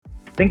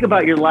Think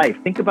about your life.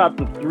 Think about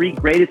the three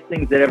greatest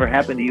things that ever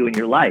happened to you in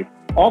your life.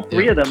 All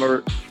three of them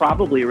are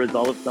probably a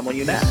result of someone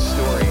you met. This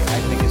story, I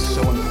think, is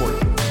so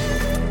important.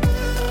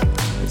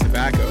 It's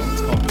tobacco.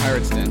 It's called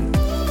Pirate's Den.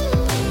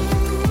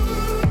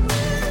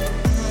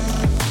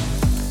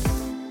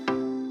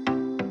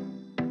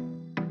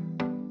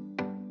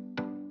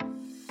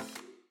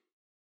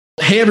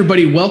 Hey,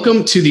 everybody.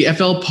 Welcome to the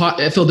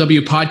FLW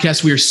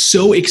podcast. We are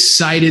so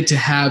excited to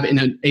have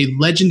a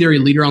legendary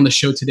leader on the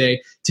show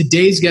today.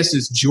 Today's guest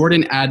is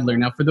Jordan Adler.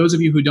 Now, for those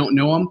of you who don't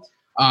know him,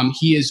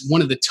 he is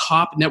one of the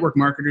top network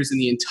marketers in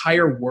the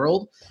entire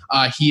world.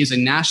 He is a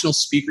national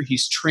speaker.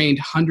 He's trained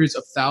hundreds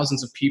of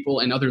thousands of people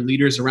and other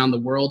leaders around the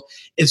world,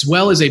 as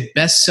well as a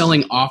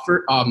best-selling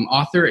author.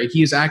 He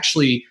has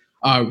actually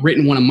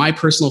written one of my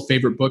personal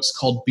favorite books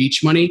called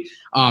Beach Money.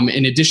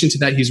 In addition to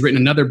that, he's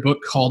written another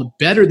book called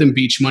Better Than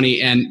Beach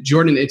Money. And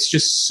Jordan, it's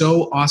just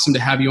so awesome to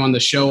have you on the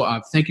show.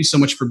 Thank you so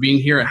much for being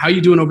here. How are you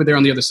doing over there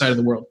on the other side of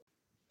the world?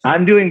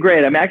 I'm doing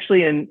great. I'm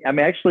actually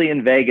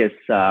in Vegas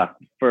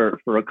for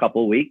a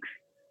couple of weeks.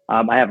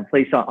 I have a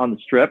place on the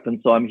Strip,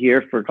 and so I'm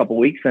here for a couple of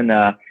weeks. And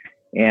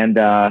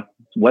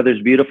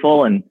weather's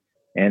beautiful, and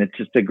it's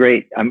just a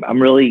great.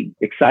 I'm really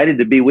excited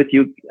to be with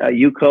you,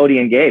 Cody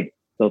and Gabe.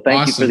 So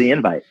thank you for the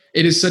invite.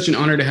 It is such an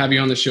honor to have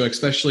you on the show,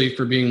 especially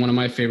for being one of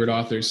my favorite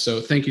authors.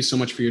 So thank you so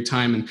much for your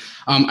time. And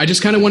I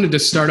just kind of wanted to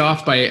start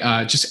off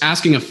by just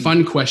asking a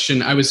fun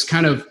question. I was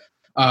kind of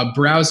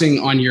browsing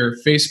on your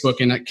Facebook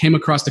and I came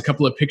across a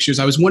couple of pictures.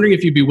 I was wondering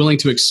if you'd be willing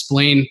to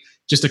explain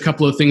just a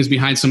couple of things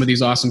behind some of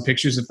these awesome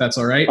pictures, if that's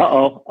all right.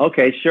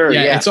 Okay, sure.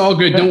 Yeah, it's all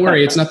good. Don't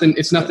worry. It's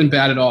nothing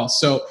bad at all.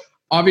 So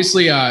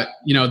obviously,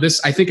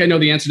 this, I think I know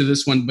the answer to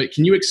this one, but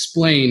can you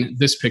explain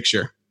this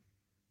picture?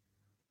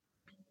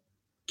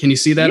 Can you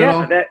see that at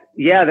all?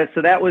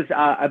 So that was,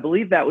 I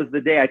believe that was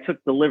the day I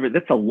took delivery.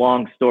 That's a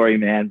long story,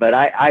 man, but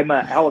I'm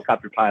a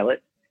helicopter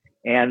pilot,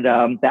 and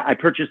I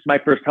purchased my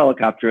first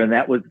helicopter, and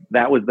that was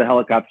the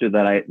helicopter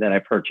that I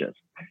purchased.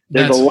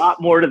 There's a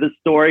lot more to the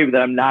story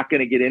that I'm not going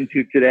to get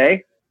into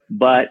today,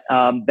 but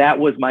that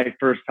was my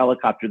first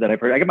helicopter that I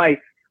purchased. I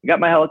got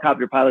my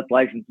helicopter pilot's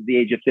license at the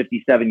age of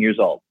 57 years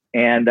old,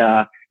 and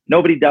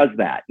nobody does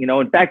that.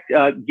 In fact,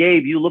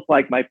 Gabe, you look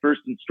like my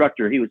first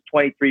instructor. He was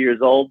 23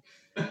 years old.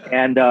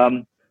 And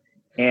most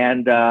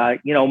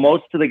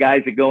of the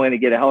guys that go in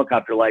and get a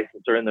helicopter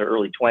license are in their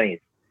early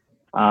 20s.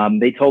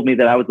 They told me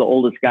that I was the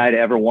oldest guy to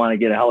ever want to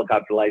get a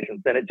helicopter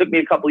license. And it took me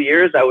a couple of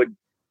years. I would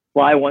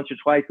fly once or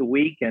twice a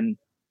week and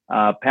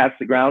pass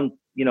the ground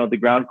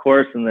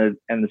course and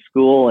the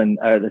school and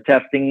the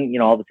testing,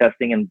 all the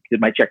testing, and did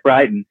my check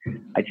ride. And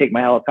I take my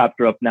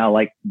helicopter up now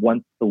like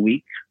once a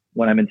week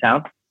when I'm in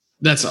town.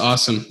 That's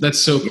awesome. That's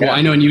so cool. Yeah.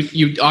 I know. And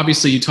you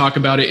obviously you talk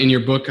about it in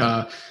your book,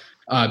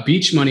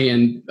 Beach Money,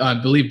 and I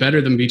believe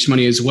Better Than Beach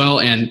Money as well.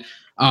 And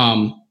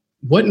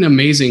what an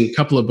amazing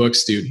couple of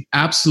books, dude.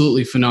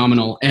 Absolutely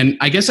phenomenal. And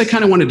I guess I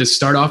kind of wanted to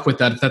start off with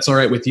that, if that's all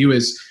right with you,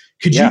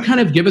 could you kind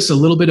of give us a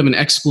little bit of an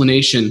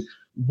explanation?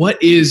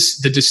 What is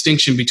the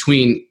distinction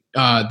between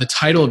the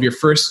title of your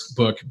first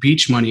book,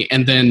 Beach Money,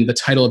 and then the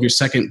title of your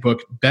second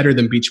book, Better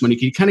Than Beach Money?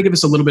 Can you kind of give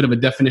us a little bit of a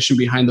definition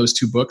behind those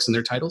two books and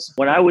their titles?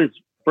 When I was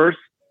first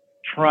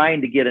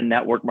trying to get a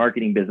network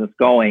marketing business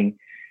going,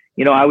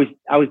 I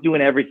was doing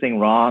everything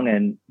wrong.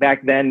 And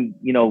back then,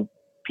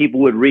 people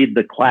would read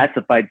the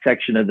classified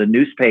section of the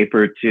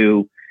newspaper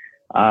to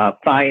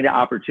find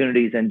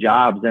opportunities and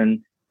jobs.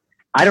 And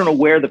I don't know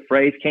where the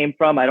phrase came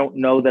from. I don't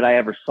know that I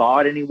ever saw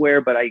it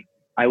anywhere, but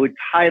I would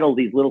title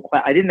these little,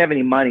 I didn't have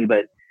any money,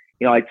 but,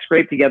 I'd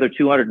scrape together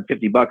 $250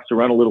 to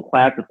run a little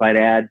classified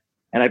ad.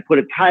 And I put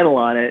a title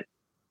on it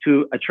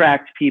to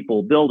attract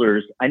people,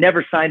 builders. I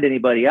never signed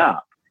anybody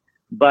up.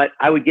 But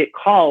I would get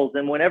calls,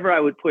 and whenever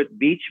I would put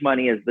Beach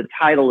Money as the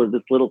title of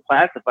this little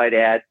classified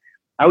ad,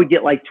 I would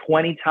get like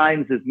 20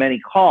 times as many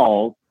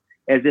calls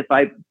as if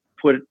I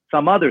put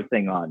some other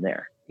thing on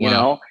there,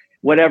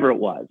 whatever it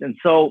was. And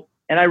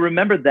I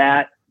remember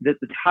that the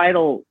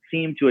title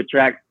seemed to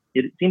attract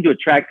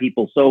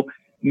people. So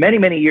many,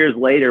 many years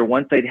later,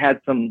 once I'd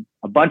had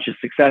a bunch of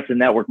success in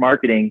network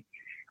marketing,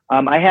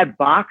 I had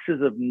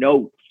boxes of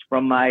notes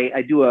from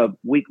I do a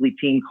weekly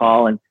team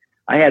call, and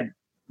I had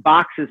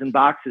boxes and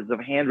boxes of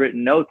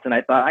handwritten notes. And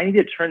I thought, I need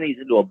to turn these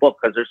into a book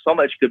because there's so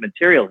much good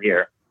material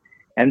here.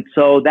 And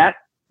so that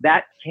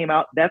came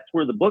out, that's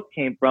where the book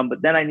came from.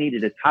 But then I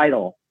needed a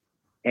title,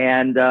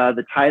 and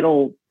the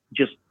title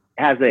just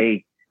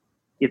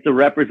it's a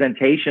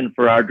representation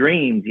for our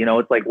dreams.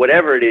 It's like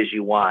whatever it is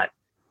you want,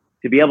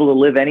 to be able to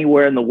live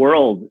anywhere in the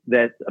world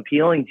that's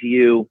appealing to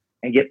you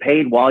and get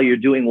paid while you're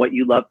doing what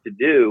you love to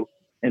do.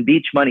 And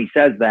Beach Money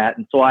says that.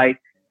 And so I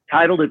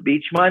titled it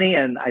Beach Money,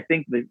 and I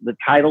think the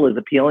title is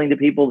appealing to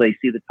people. They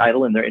see the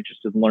title and they're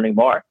interested in learning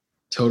more.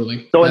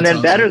 Totally. So, and then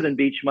awesome. Better Than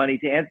Beach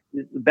Money,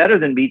 Better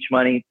Than Beach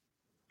Money,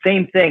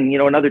 same thing.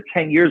 Another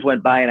 10 years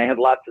went by, and I had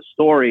lots of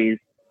stories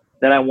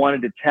that I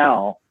wanted to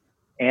tell.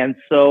 And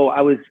so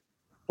I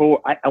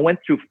went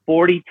through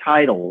 40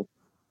 titles,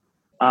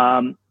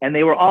 and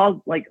they were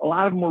all like, a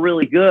lot of them were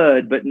really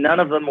good, but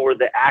none of them were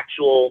the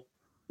actual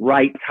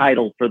right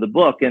title for the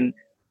book. And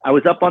I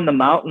was up on the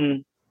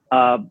mountain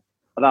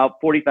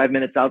about 45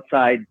 minutes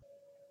outside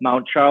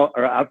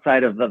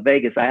outside of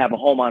Vegas. I have a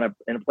home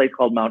in a place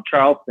called Mount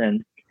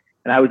Charleston.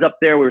 And I was up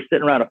there. We were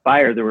sitting around a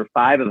fire. There were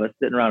 5 of us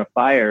sitting around a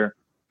fire.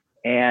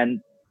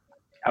 And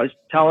I was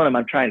telling them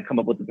I'm trying to come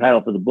up with the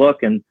title for the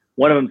book. And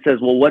one of them says,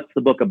 well, what's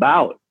the book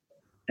about?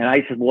 And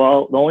I said,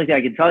 well, the only thing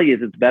I can tell you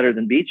is it's better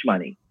than Beach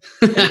Money.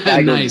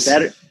 Nice.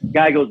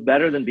 Guy goes,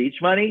 better than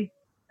Beach Money?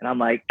 And I'm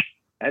like,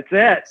 that's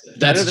it. That's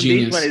better than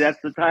genius. Beach Money.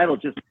 That's the title.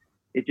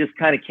 It just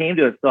kind of came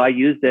to us. So I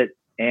used it,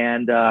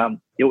 and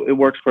it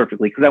works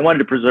perfectly because I wanted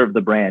to preserve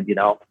the brand, you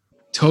know?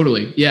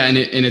 Totally. Yeah. And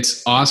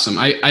it's awesome.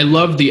 I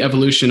love the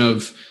evolution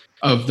of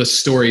the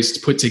stories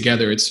put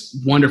together. It's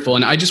wonderful.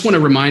 And I just want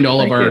to remind all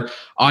of our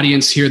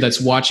audience here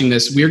that's watching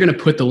this, we're going to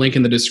put the link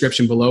in the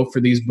description below for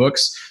these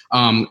books.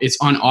 It's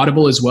on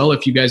Audible as well.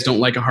 If you guys don't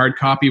like a hard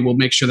copy, we'll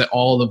make sure that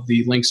all of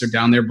the links are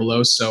down there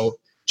below. So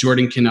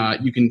Jordan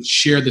you can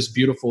share this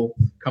beautiful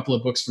couple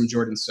of books from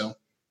Jordan. So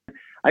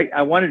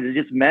I wanted to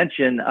just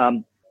mention,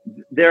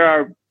 there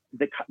are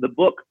the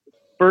book,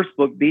 first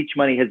book, Beach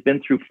Money, has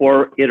been through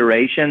 4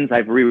 iterations.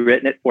 I've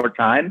rewritten it 4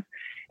 times.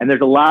 And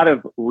there's a lot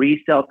of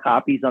resale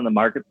copies on the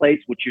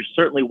marketplace, which you're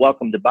certainly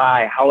welcome to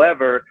buy.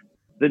 However,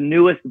 the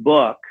newest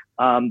book,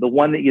 the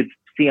one that you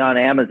see on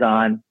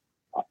Amazon,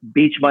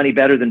 Beach Money,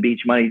 Better Than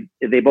Beach Money,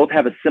 they both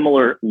have a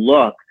similar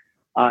look.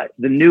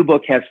 The new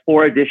book has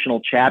 4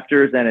 additional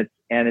chapters, and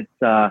it's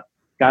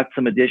got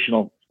some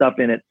additional stuff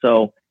in it.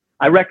 So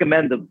I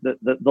recommend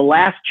the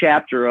last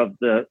chapter of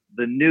the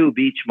new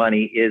Beach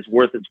Money is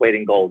worth its weight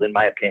in gold, in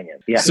my opinion.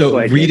 Yeah. So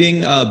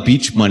reading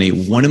Beach Money,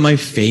 one of my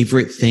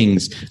favorite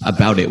things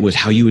about it was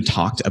how you had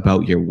talked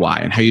about your why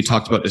and how you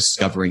talked about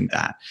discovering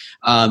that.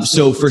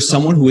 So for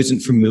someone who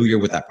isn't familiar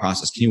with that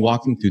process, can you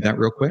walk them through that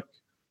real quick?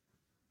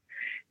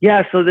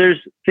 Yeah. So there's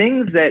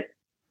things that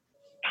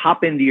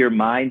pop into your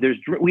mind.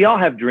 We all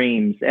have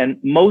dreams, and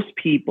most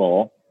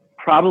people,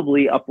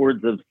 probably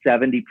upwards of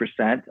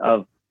 70%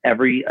 of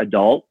every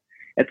adult,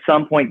 at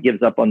some point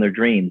gives up on their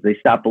dreams. They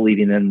stop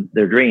believing in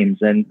their dreams,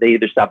 and they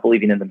either stop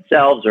believing in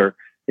themselves or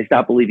they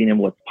stop believing in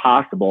what's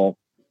possible.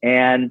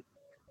 And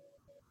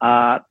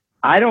I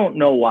don't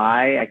know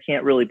why. I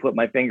can't really put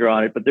my finger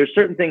on it, but there's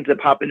certain things that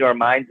pop into our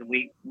minds, and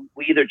we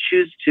either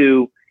choose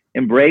to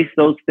embrace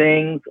those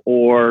things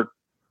or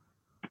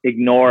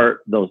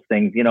ignore those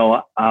things. You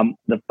know,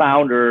 the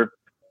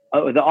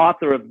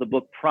author of the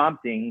book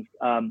Promptings,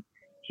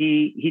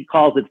 he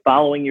calls it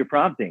following your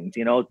promptings.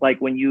 You know, it's like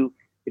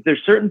if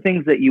there's certain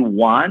things that you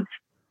want,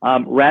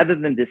 rather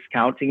than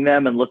discounting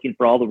them and looking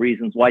for all the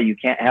reasons why you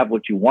can't have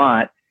what you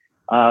want,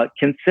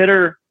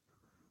 consider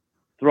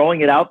throwing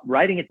it out,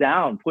 writing it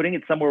down, putting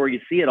it somewhere where you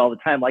see it all the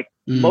time. Like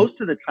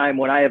most of the time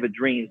when I have a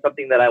dream,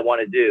 something that I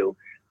want to do,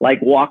 like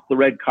walk the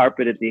red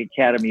carpet at the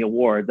Academy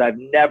Awards, I've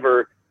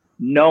never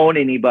known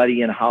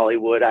anybody in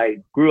Hollywood. I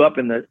grew up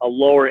in a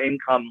lower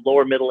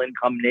middle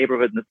income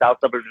neighborhood in the south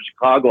suburbs of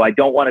Chicago. I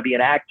don't want to be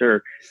an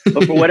actor,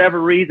 but for whatever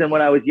reason,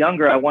 when I was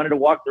younger, I wanted to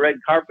walk the red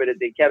carpet at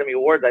the Academy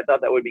Awards. I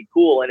thought that would be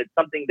cool. And it's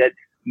something that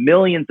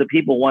millions of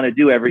people want to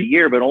do every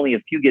year, but only a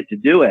few get to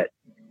do it.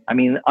 I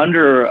mean,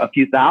 under a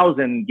few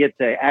thousand get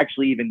to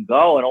actually even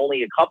go, and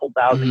only a couple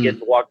thousand get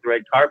to walk the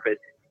red carpet.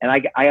 And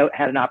I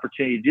had an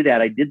opportunity to do that.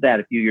 I did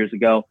that a few years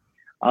ago,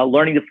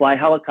 learning to fly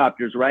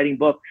helicopters, writing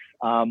books.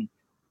 I'm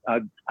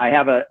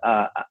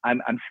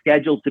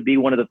scheduled to be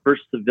one of the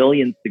first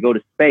civilians to go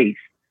to space.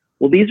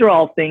 Well, these are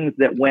all things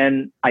that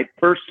when I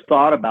first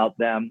thought about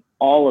them,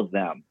 all of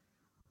them,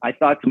 I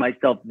thought to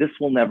myself, this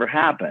will never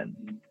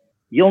happen.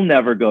 You'll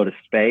never go to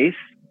space.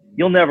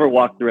 You'll never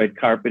walk the red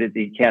carpet at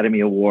the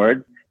Academy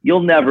Awards.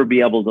 You'll never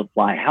be able to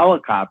fly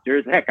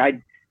helicopters. Heck,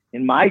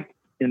 in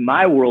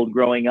my world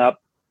growing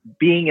up,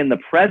 being in the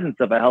presence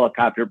of a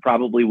helicopter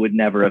probably would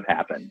never have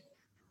happened.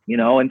 You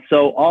know, and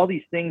so all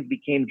these things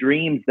became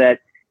dreams that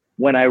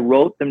when I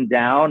wrote them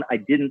down, I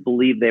didn't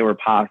believe they were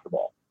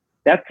possible.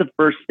 That's the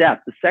first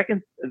step. The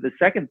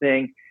second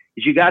thing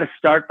is you got to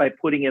start by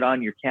putting it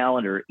on your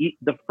calendar.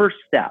 The first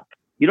step,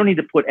 you don't need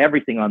to put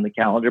everything on the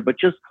calendar, but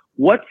just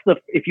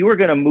if you were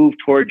going to move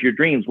towards your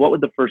dreams, what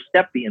would the first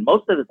step be? And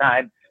most of the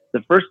time,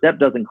 the first step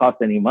doesn't cost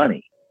any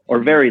money or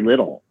very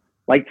little.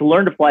 Like to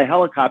learn to fly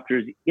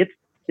helicopters, it's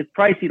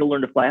pricey to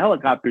learn to fly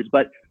helicopters,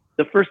 but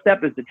the first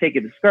step is to take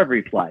a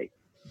discovery flight.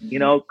 You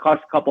know, it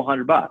costs a couple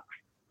 $100.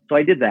 So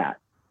I did that.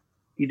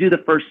 You do the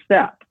first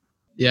step.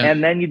 Yeah.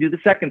 And then you do the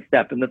second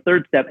step and the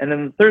third step. And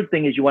then the third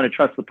thing is you want to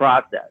trust the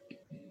process,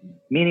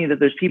 meaning that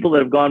there's people that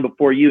have gone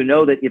before you.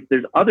 Know that if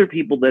there's other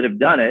people that have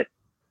done it,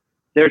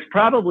 there's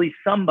probably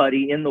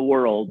somebody in the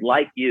world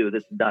like you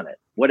that's done it,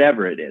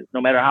 whatever it is,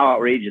 no matter how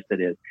outrageous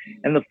it is.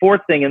 And the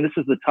fourth thing, and this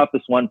is the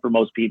toughest one for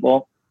most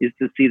people, is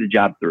to see the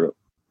job through.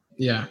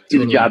 Yeah. See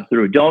the job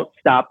through. Don't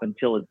stop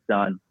until it's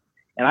done.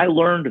 And I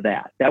learned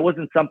that. That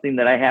wasn't something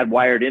that I had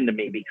wired into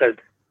me, because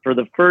for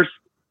the first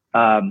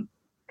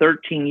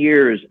 13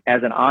 years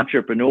as an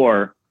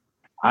entrepreneur,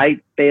 I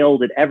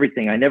failed at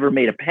everything. I never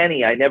made a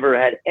penny. I never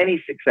had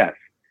any success.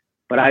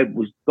 But I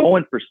was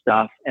going for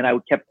stuff and I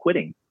kept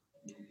quitting.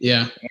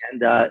 Yeah.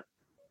 And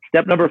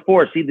Step number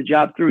 4, see the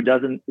job through.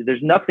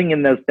 There's nothing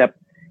in those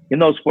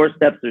 4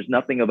 steps. There's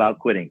nothing about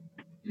quitting.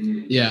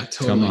 Yeah,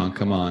 totally.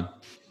 Come on.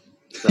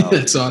 So.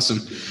 That's awesome.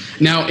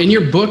 Now, in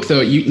your book,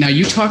 though,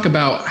 you talk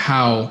about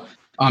how,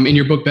 in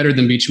your book, Better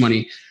Than Beach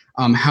Money,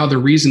 how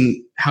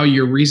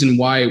your reason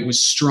why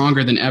was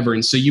stronger than ever.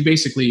 And so you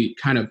basically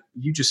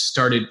you just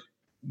started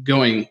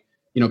going,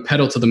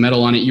 pedal to the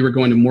metal on it. You were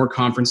going to more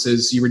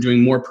conferences, you were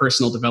doing more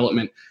personal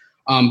development.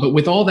 But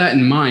with all that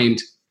in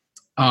mind,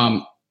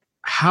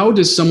 how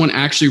does someone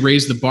actually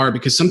raise the bar?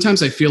 Because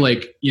sometimes I feel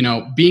like,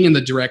 being in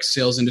the direct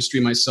sales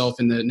industry myself,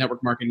 in the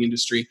network marketing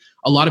industry,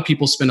 a lot of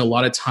people spend a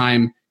lot of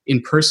time in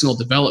personal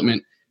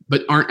development,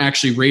 but aren't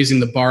actually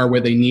raising the bar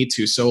where they need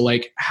to. So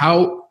like,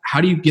 how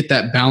do you get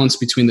that balance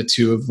between the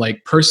two of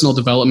like personal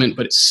development,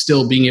 but it's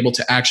still being able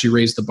to actually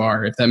raise the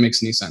bar, if that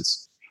makes any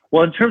sense?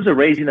 Well, in terms of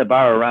raising the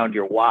bar around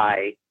your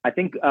why, I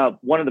think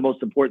one of the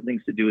most important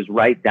things to do is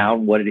write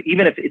down what it is.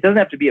 Even if it doesn't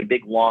have to be a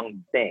big,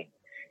 long thing.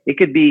 It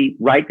could be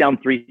write down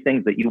 3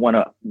 things that you want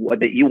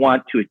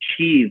to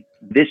achieve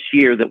this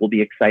year that will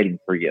be exciting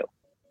for you.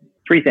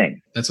 3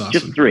 things. That's awesome.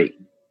 Just 3.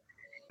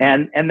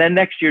 And then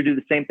next year do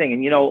the same thing.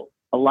 And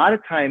a lot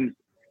of times,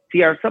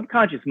 our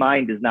subconscious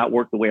mind does not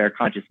work the way our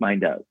conscious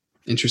mind does.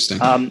 Interesting.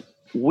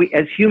 We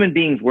as human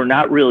beings, we're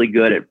not really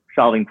good at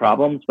solving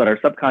problems, but our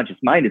subconscious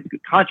mind is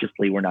good.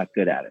 Consciously, we're not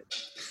good at it.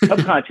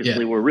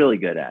 Subconsciously, we're really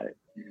good at it.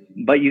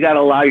 But you got to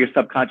allow your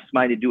subconscious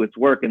mind to do its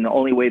work. And the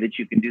only way that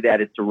you can do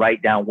that is to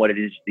write down what it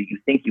is that you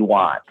think you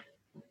want.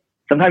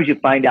 Sometimes you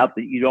find out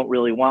that you don't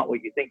really want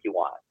what you think you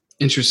want.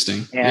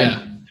 Interesting.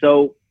 And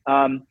so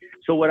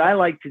what I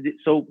like to do,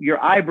 so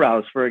your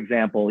eyebrows, for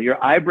example,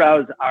 your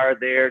eyebrows are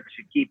there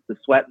to keep the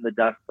sweat and the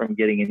dust from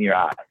getting in your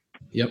eyes.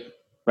 Yep.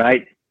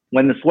 Right?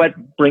 When the sweat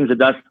brings the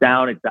dust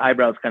down, the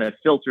eyebrows kind of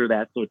filter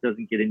that so it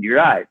doesn't get into your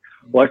eyes.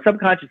 Well, our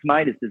subconscious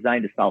mind is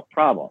designed to solve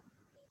problems.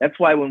 That's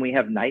why when we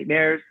have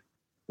nightmares,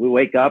 we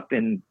wake up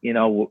and,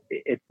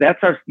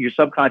 that's your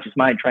subconscious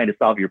mind trying to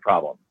solve your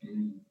problem.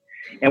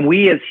 And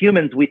we as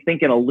humans, we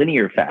think in a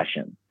linear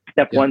fashion.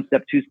 Step 1,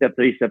 step 2, step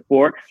 3, step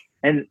 4.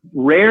 And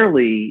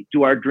rarely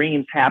do our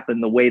dreams happen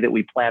the way that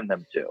we plan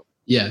them to.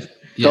 Yeah.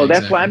 So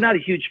that's why I'm not a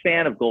huge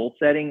fan of goal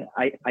setting.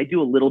 I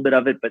do a little bit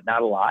of it, but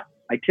not a lot.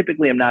 I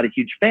typically am not a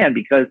huge fan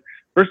because,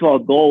 first of all,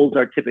 goals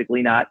are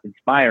typically not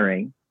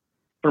inspiring.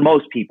 For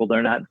most people,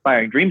 they're not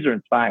inspiring. Dreams are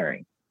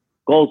inspiring.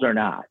 Goals are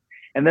not.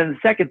 And then the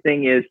second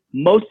thing is,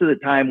 most of the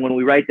time when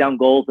we write down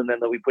goals and then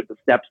we put the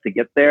steps to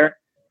get there,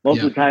 most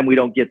of the time we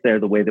don't get there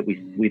the way that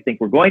we think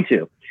we're going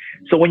to.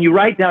 So when you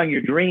write down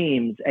your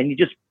dreams and you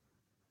just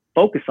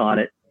focus on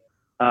it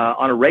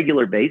on a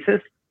regular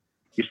basis,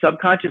 your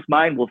subconscious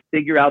mind will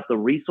figure out the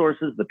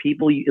resources, the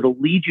people, it'll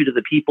lead you to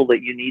the people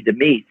that you need to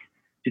meet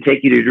to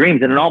take you to your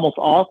dreams. And in almost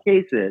all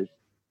cases,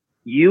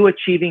 you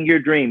achieving your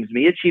dreams,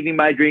 me achieving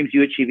my dreams,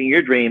 you achieving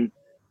your dreams,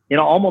 in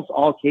almost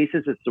all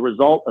cases, it's the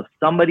result of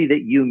somebody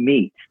that you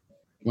meet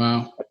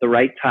at the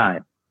right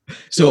time.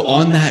 So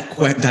on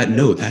that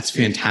note, that's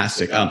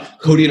fantastic.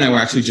 Cody and I were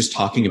actually just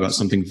talking about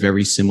something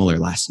very similar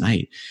last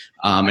night,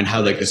 and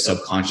how like the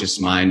subconscious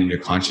mind and your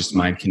conscious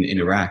mind can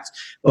interact.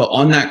 But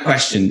on that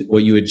question,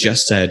 what you had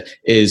just said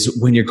is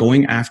when you're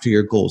going after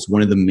your goals,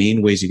 one of the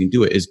main ways you can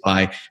do it is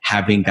by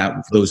having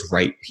those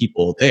right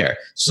people there.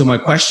 So my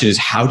question is,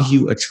 how do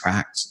you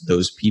attract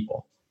those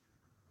people?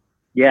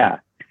 Yeah.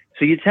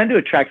 So you tend to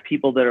attract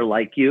people that are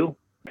like you.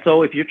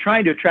 So if you're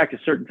trying to attract a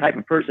certain type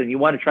of person, you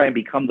want to try and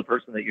become the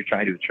person that you're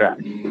trying to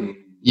attract.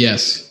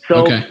 Yes.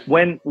 So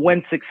when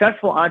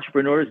successful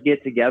entrepreneurs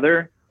get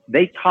together,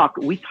 we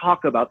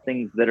talk about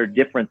things that are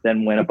different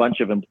than when a bunch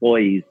of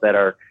employees that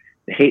are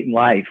hating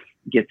life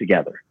get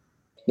together.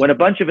 When a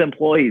bunch of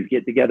employees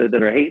get together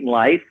that are hating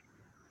life,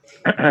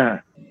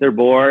 they're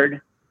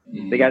bored.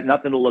 They got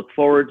nothing to look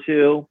forward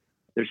to.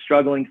 They're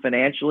struggling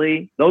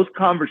financially. Those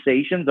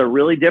conversations are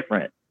really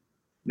different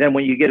than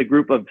when you get a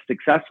group of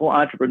successful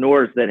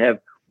entrepreneurs that have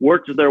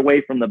worked their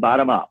way from the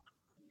bottom up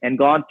and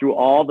gone through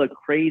all the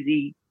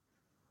crazy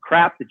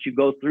crap that you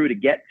go through to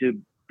get to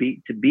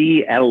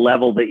be at a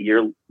level that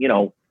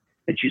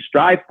that you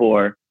strive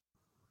for.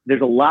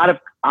 There's a lot of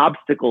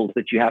obstacles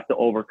that you have to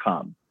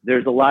overcome.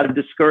 There's a lot of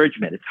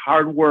discouragement. It's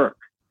hard work,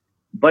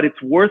 but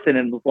it's worth it.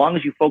 And as long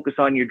as you focus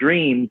on your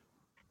dreams,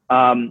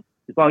 as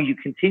long as you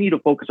continue to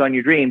focus on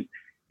your dreams,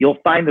 you'll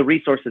find the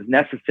resources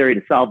necessary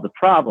to solve the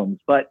problems.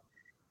 But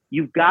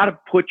you've got to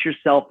put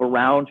yourself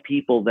around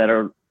people that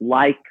are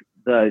like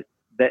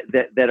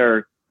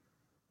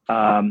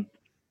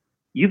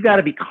you've got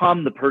to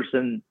become the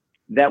person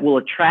that will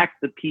attract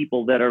the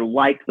people that are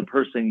like the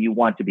person you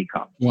want to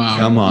become. Wow.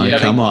 Come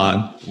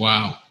on.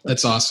 Wow.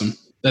 That's awesome.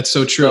 That's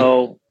so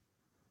true.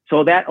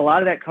 So that a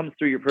lot of that comes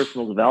through your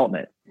personal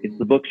development. It's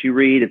the books you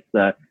read. It's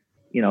the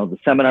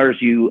seminars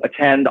you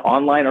attend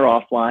online or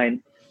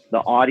offline,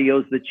 the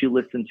audios that you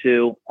listen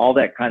to, all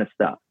that kind of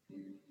stuff.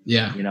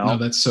 Yeah. No,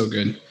 that's so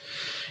good.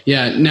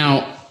 Yeah.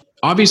 Now,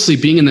 obviously,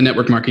 being in the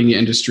network marketing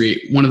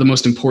industry, one of the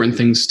most important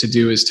things to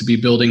do is to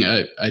be building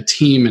a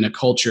team and a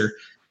culture.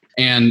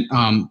 And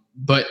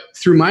but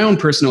through my own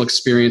personal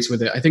experience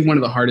with it, I think one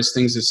of the hardest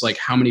things is like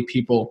how many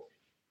people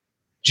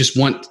just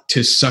want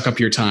to suck up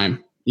your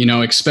time,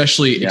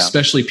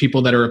 especially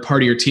people that are a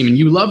part of your team, and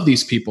you love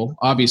these people.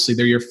 Obviously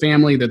they're your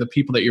family. They're the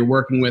people that you're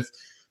working with.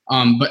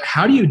 But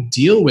how do you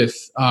deal with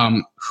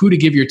who to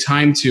give your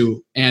time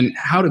to, and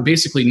how to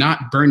basically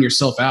not burn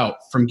yourself out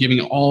from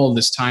giving all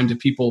this time to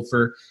people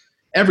for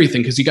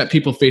everything? Because you got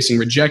people facing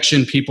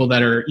rejection, people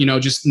that are,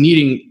 just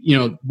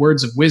needing,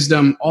 words of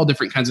wisdom, all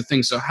different kinds of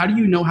things. So how do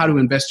you know how to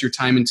invest your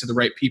time into the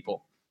right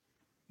people?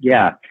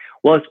 Yeah.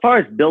 Well, as far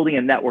as building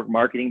a network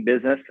marketing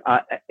business,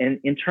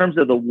 in terms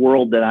of the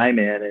world that I'm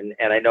in,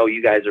 and I know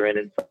you guys are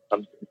in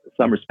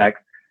some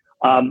respects,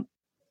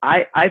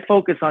 I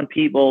focus on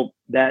people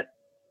that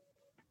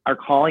are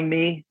calling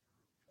me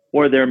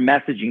or they're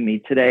messaging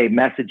me today,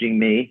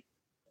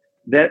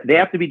 that they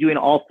have to be doing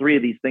all three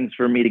of these things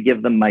for me to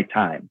give them my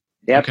time.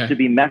 They have to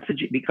be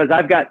messaging, because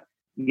I've got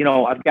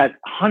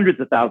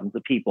hundreds of thousands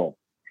of people,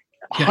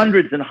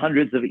 hundreds and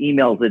hundreds of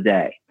emails a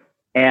day.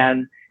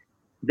 And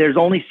there's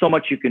only so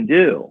much you can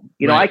do.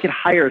 I could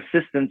hire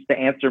assistants to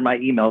answer my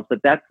emails,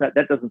 but that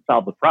doesn't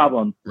solve the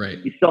problem. Right.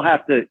 You still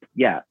have to,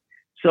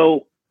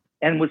 So,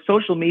 and with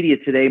social media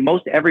today,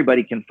 most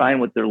everybody can find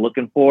what they're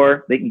looking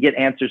for. They can get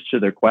answers to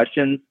their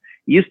questions.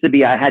 It used to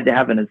be I had to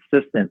have an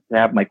assistant to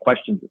have my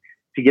questions,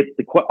 to get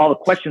all the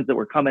questions that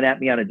were coming at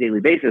me on a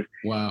daily basis.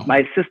 Wow. My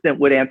assistant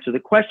would answer the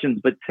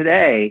questions, but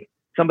today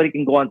somebody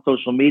can go on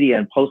social media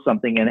and post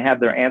something and have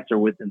their answer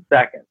within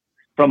seconds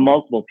from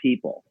multiple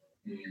people.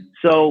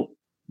 So,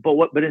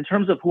 but in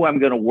terms of who I'm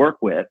going to work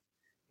with,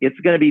 it's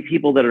going to be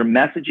people that are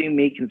messaging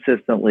me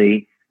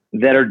consistently,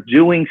 that are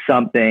doing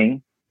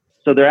something.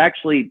 So they're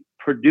actually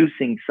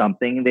producing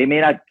something. They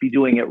may not be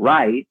doing it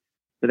right,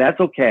 but that's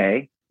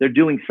okay. They're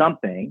doing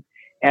something,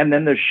 and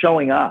then they're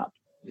showing up,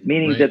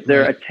 meaning that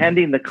they're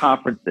attending the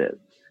conferences.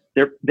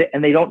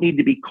 And they don't need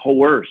to be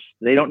coerced.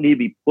 They don't need to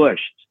be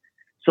pushed.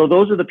 So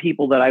those are the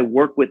people that I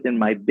work with in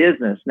my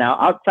business. Now,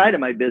 outside of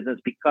my business,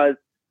 because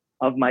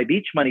of my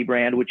Beach Money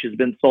brand, which has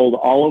been sold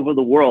all over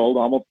the world,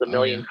 almost 1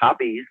 million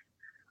copies.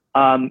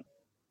 I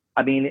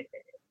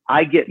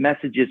get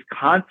messages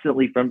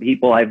constantly from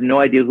people. I have no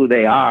idea who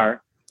they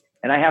are.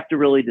 And I have to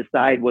really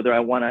decide whether I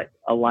want to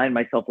align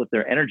myself with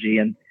their energy.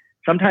 And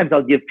sometimes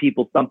I'll give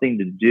people something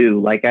to do.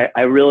 Like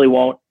I really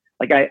won't,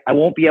 I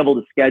won't be able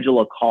to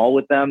schedule a call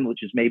with them,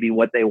 which is maybe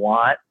what they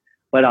want,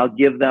 but I'll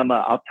give them,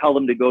 I'll tell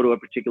them to go to a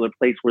particular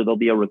place where there'll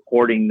be a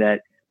recording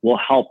that will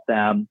help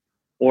them,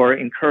 or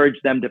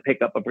encourage them to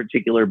pick up a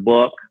particular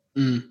book.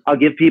 I'll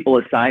give people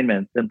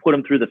assignments and put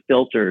them through the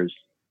filters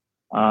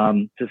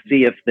to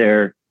see if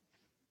they're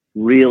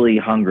really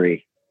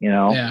hungry.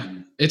 Yeah,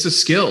 it's a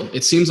skill.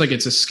 It seems like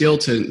it's a skill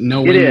to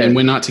know when and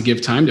when not to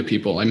give time to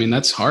people. I mean,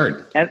 that's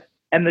hard.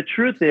 And the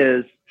truth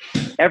is,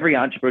 every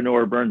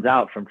entrepreneur burns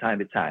out from time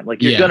to time.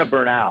 Like, you're going to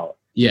burn out.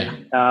 Yeah.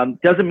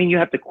 Doesn't mean you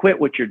have to quit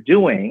what you're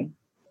doing,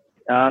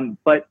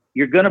 but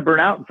you're going to burn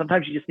out. And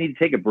sometimes you just need to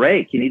take a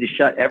break. You need to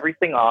shut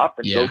everything off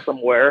and go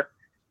somewhere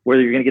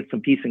where you're going to get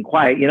some peace and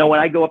quiet. When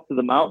I go up to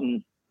the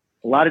mountains,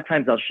 a lot of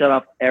times I'll shut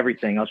off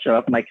everything. I'll shut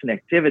off my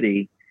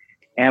connectivity.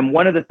 And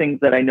one of the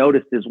things that I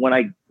noticed is when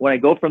I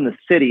go from the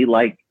city,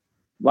 like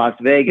Las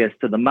Vegas,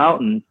 to the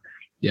mountains,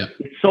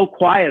 it's so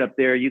quiet up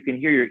there, you can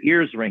hear your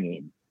ears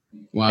ringing.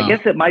 Wow. I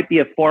guess it might be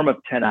a form of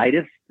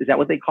tinnitus. Is that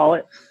what they call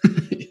it?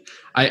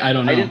 I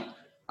don't know.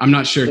 I'm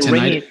not sure.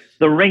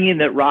 The ringing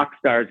that rock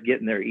stars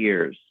get in their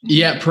ears.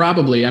 Yeah,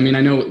 probably. I mean,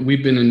 I know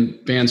we've been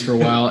in bands for a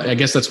while. I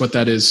guess that's what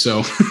that is.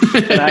 So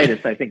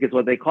tinnitus, I think, is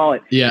what they call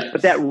it. Yeah.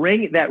 But that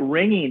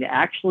ringing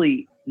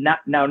actually,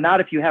 not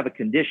if you have a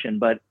condition,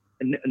 but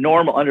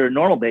under a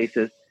normal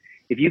basis,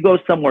 if you go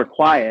somewhere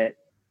quiet,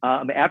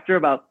 after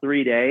about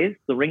 3 days,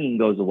 the ringing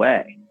goes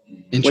away.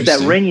 What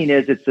that ringing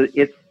is,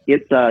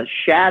 it's a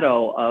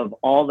shadow of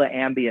all the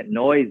ambient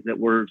noise that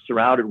we're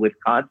surrounded with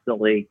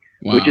constantly,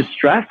 which is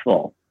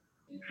stressful.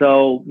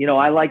 So,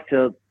 I like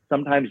to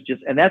sometimes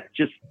and that's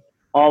just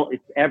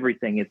it's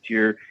everything. It's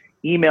your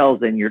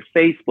emails and your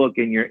Facebook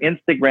and your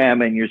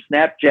Instagram and your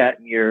Snapchat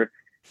and your,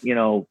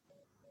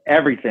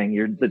 everything.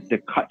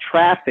 The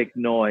traffic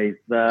noise,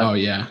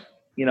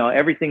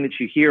 everything that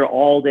you hear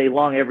all day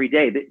long, every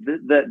day,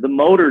 the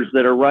motors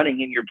that are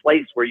running in your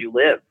place where you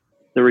live,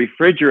 the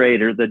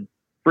refrigerator, the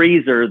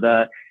freezer,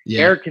 the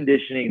air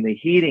conditioning, the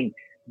heating,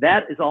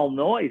 that is all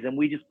noise, and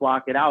we just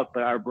block it out,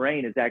 but our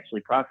brain is actually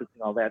processing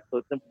all that. So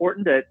it's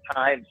important to at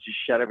times just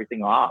shut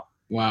everything off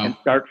and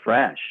start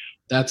fresh.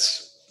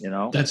 That's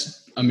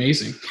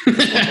amazing.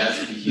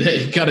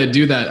 You got to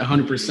do that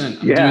 100%. I'm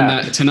doing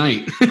that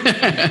tonight.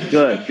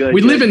 Good.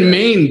 We live in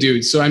Maine,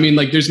 dude. So, I mean,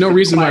 there's no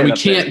reason why we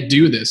can't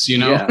do this,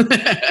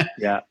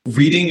 Yeah.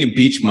 Reading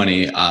Beach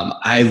Money,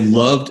 I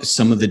loved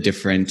some of the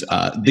different,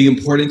 the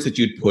importance that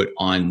you'd put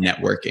on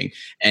networking,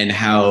 and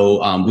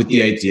how with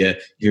the idea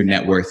your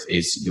net worth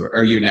is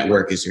your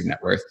network is your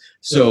net worth.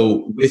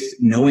 So with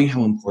knowing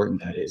how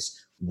important that is,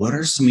 what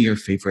are some of your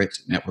favorite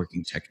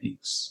networking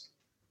techniques?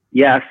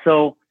 Yeah.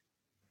 So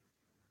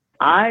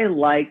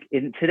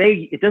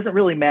today, it doesn't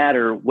really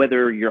matter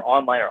whether you're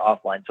online or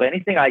offline. So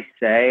anything I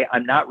say,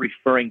 I'm not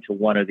referring to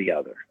one or the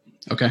other.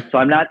 Okay. So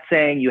I'm not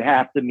saying you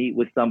have to meet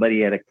with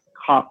somebody at a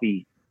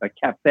coffee a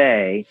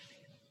cafe,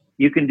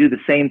 you can do the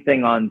same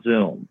thing on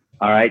Zoom.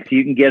 All right. So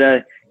you can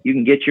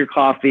get your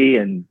coffee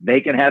and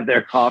they can have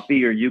their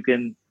coffee, or you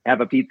can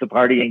have a pizza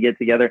party and get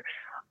together.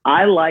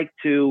 I like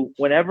to,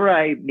 whenever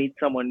I meet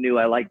someone new,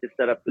 I like to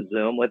set up the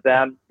Zoom with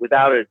them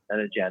without an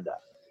agenda,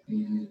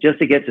 just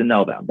to get to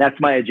know them. That's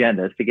my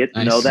agenda, is to get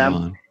to know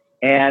them.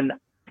 And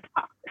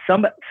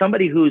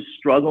somebody who's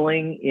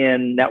struggling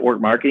in network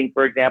marketing,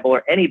 for example,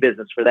 or any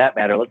business for that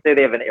matter, let's say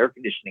they have an air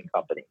conditioning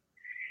company.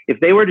 If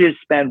they were to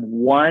spend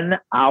 1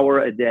 hour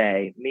a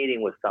day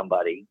meeting with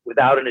somebody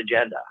without an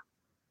agenda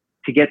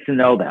to get to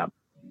know them,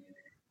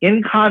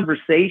 in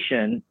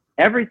conversation,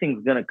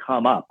 everything's going to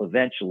come up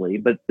eventually,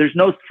 but there's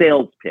no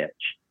sales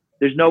pitch.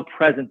 There's no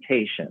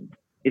presentation.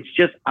 It's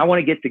just, I want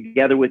to get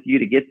together with you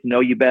to get to know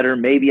you better.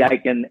 Maybe I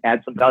can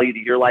add some value to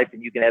your life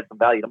and you can add some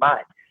value to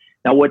mine.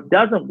 Now, what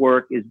doesn't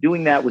work is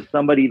doing that with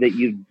somebody that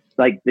you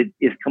like, that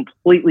is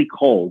completely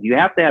cold. You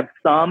have to have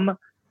some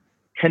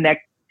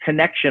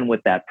connection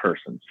with that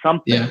person,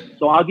 something. Yeah.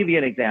 So I'll give you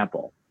an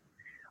example.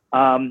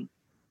 I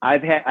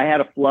had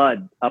a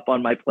flood up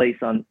on my place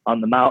on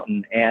the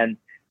mountain, and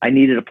I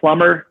needed a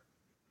plumber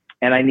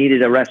and I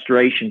needed a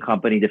restoration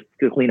company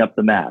to clean up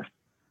the mess.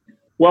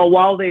 Well,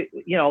 while it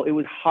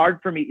was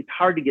hard for me. It's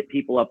hard to get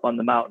people up on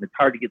the mountain. It's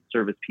hard to get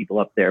service people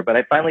up there. But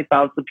I finally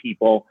found some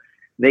people.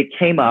 They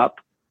came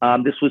up.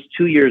 This was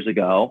 2 years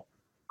ago.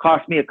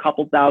 Cost me a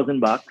couple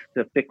 $1,000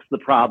 to fix the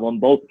problem,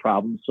 both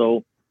problems.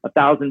 So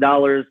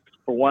 $1,000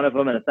 for one of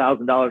them and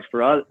 $1,000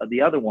 for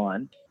the other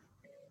one.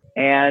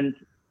 And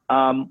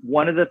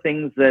one of the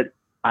things that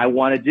I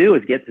want to do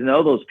is get to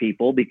know those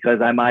people,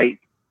 because I might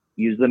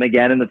use them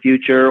again in the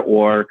future,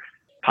 or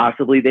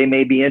possibly they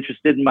may be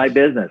interested in my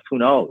business. Who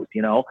knows,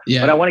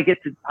 Yeah. But I want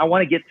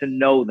to get to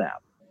know them.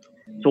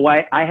 So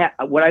what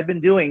I've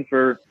been doing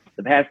for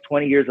the past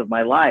 20 years of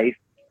my life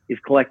is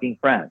collecting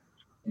friends.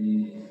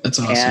 That's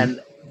awesome.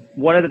 And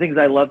one of the things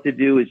I love to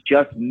do is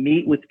just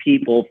meet with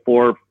people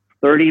for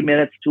 30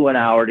 minutes to an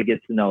hour to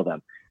get to know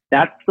them.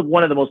 That's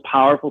one of the most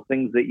powerful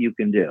things that you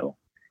can do.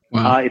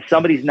 Wow. If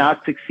somebody's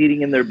not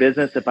succeeding in their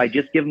business, if I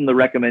just give them the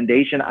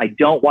recommendation, I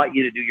don't want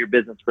you to do your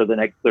business for the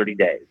next 30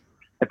 days.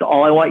 That's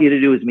all I want you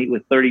to do, is meet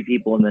with 30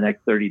 people in the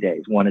next 30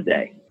 days, one a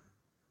day.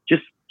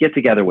 Just get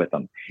together with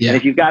them. Yeah. And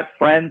if you've got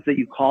friends that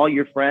you call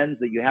your friends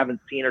that you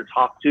haven't seen or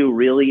talked to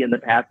really in the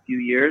past few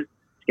years,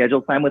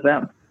 schedule time with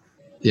them.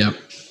 Yeah,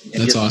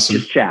 that's awesome.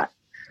 Just chat.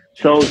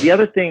 So the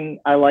other thing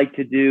I like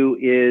to do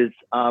is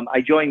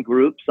I join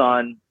groups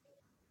on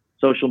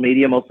social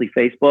media, mostly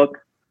Facebook,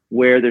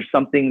 where there's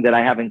something that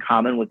I have in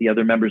common with the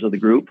other members of the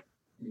group.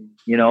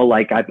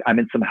 Like I'm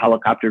in some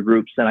helicopter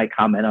groups, and I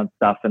comment on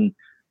stuff and,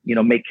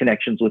 make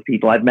connections with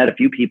people. I've met a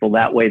few people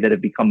that way that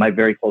have become my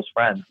very close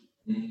friends.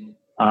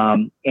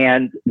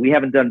 And we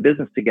haven't done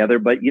business together,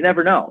 but you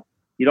never know.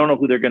 You don't know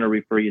who they're going to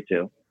refer you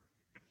to.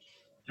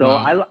 So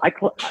wow.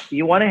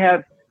 You want to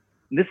have,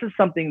 this is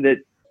something that,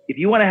 if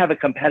you want to have a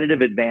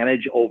competitive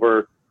advantage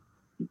over,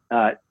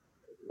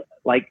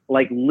 like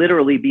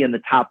literally be in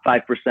the top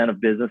 5%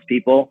 of business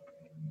people,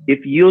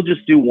 if you'll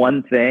just do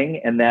one thing,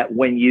 and that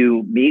when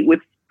you meet with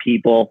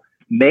people,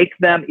 make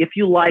them, if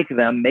you like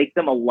them, make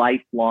them a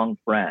lifelong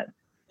friend.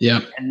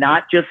 Yeah. And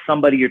not just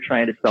somebody you're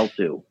trying to sell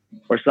to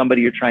or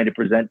somebody you're trying to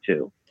present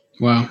to.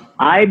 Wow.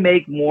 I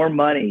make more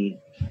money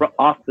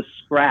off the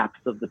scraps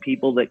of the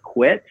people that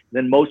quit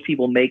than most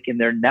people make in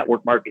their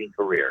network marketing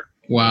career.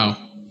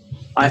 Wow.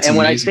 And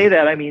when I say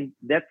that, I mean,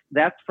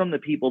 that's from the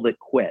people that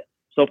quit.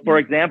 So for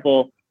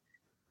example,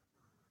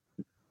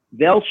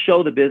 they'll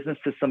show the business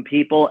to some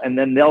people and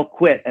then they'll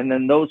quit. And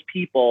then those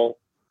people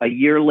a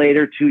year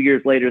later, 2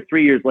 years later,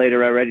 3 years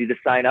later are ready to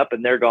sign up,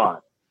 and they're gone.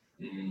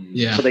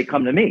 Yeah. So they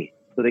come to me.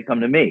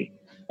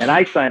 And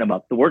I sign them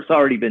up. The work's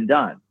already been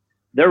done.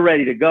 They're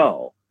ready to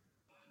go.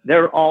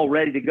 They're all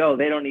ready to go.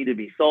 They don't need to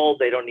be sold.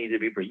 They don't need to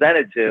be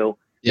presented to.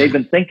 Yeah. They've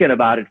been thinking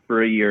about it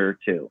for a year or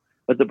two.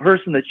 But the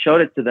person that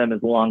showed it to them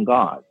is long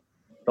gone.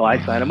 So I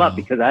sign them up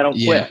because I don't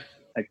quit.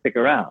 I stick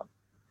around.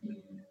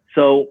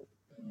 So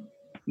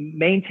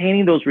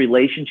maintaining those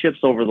relationships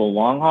over the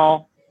long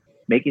haul,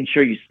 making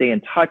sure you stay in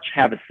touch,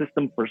 have a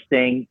system for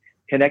staying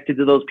connected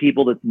to those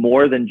people that's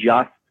more than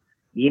just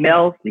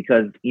emails,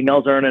 because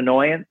emails are an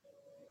annoyance.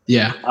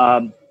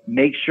 Yeah.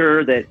 Make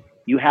sure that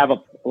you have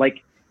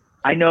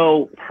I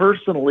know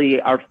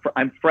personally,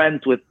 I'm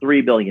friends with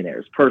 3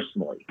 billionaires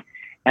personally,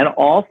 and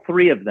all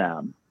 3 of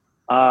them,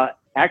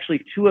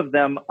 actually 2 of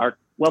them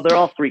they're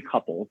all 3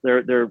 couples.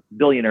 They're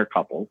billionaire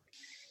couples.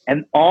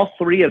 And all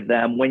 3 of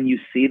them, when you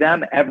see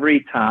them every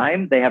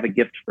time, they have a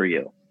gift for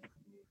you.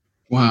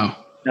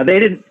 Wow. Now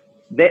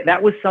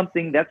that was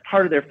something that's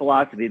part of their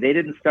philosophy. They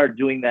didn't start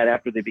doing that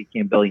after they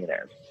became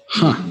billionaires.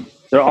 Huh.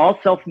 They're all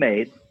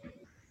self-made.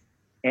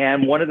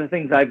 And one of the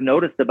things I've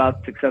noticed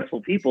about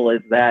successful people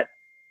is that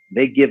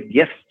they give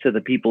gifts to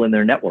the people in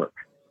their network.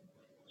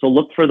 So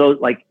look for those,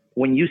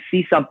 when you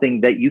see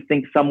something that you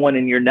think someone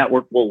in your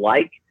network will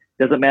like,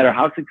 doesn't matter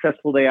how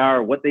successful they are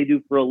or what they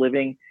do for a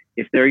living.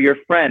 If they're your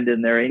friend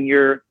and they're in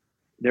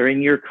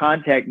your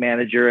contact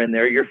manager and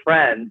they're your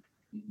friend,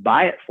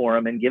 buy it for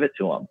them and give it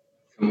to them.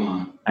 Come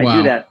on.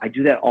 I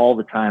do that all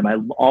the time.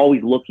 I'm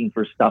always looking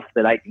for stuff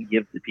that I can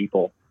give to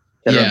people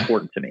that are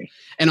important to me.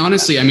 And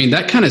honestly, I mean,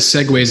 that kind of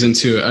segues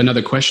into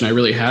another question I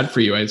really had for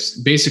you. It's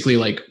basically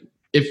like,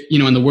 if,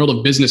 in the world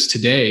of business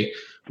today,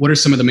 what are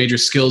some of the major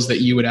skills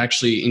that you would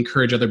actually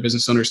encourage other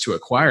business owners to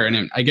acquire?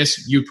 And I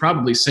guess you'd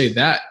probably say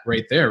that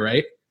right there,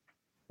 right?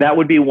 That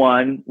would be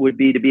one, would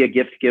be to be a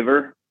gift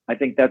giver. I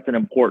think that's an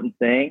important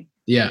thing.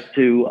 Yeah.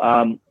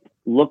 To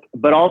look,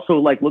 but also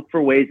like look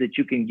for ways that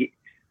you can get,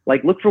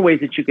 like look for ways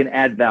that you can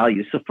add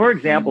value. So for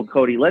example,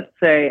 Cody, let's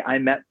say I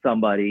met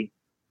somebody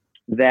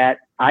that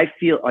I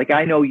feel like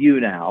I know you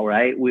now,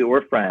 right? We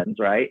were friends,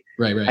 right?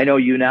 Right. I know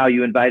you now.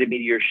 You invited me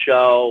to your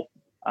show.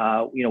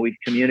 We've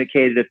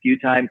communicated a few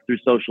times through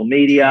social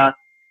media,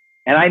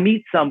 and I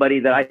meet somebody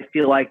that I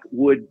feel like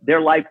their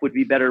life would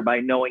be better by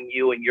knowing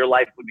you, and your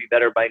life would be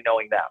better by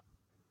knowing them.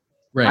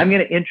 Right. I'm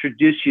going to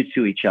introduce you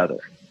to each other,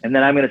 and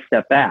then I'm going to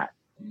step back.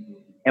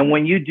 And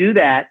when you do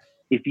that,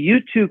 if you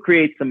two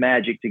create some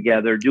magic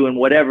together, doing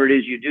whatever it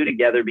is you do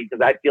together,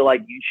 because I feel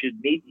like you should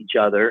meet each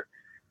other,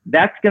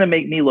 that's going to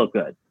make me look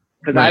good,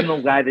 because I'm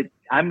the guy that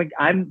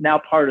I'm now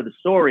part of the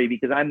story,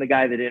 because I'm the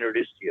guy that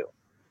introduced you.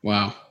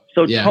 Wow.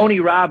 So Tony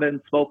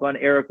Robbins spoke on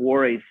Eric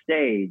Worre's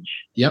stage.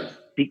 Yep.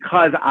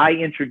 Because I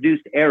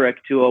introduced Eric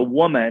to a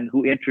woman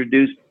who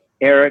introduced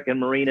Eric and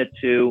Marina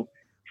to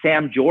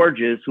Sam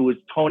Georges, who was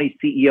Tony's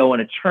CEO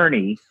and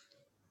attorney.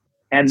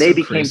 And they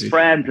became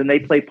friends, and they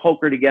play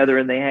poker together,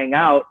 and they hang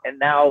out. And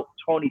now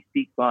Tony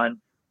speaks on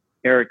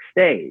Eric's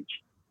stage.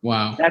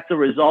 Wow. That's a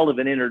result of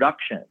an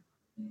introduction.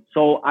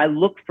 So I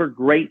look for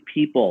great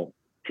people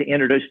to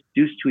introduce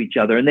to each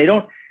other. And they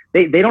don't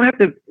have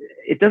to,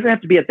 it doesn't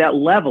have to be at that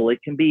level.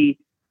 It can be,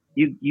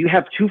 you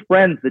have two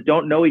friends that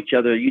don't know each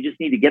other. You just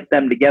need to get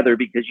them together,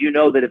 because you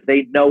know that if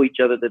they know each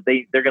other, that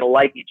they're going to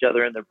like each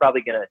other, and they're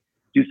probably going to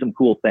do some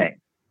cool things.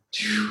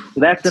 So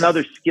that's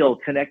another skill,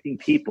 connecting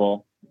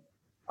people.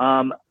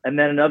 And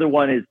then another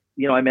one is,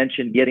 I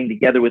mentioned getting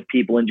together with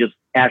people and just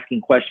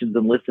asking questions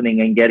and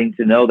listening and getting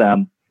to know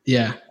them.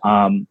 Yeah.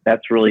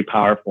 That's really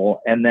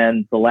powerful. And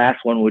then the last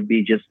one would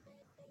be just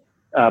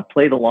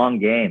play the long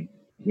game.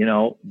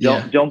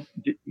 Don't.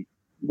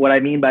 What I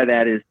mean by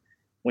that is,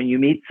 when you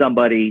meet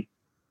somebody,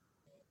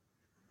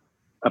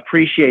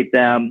 appreciate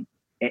them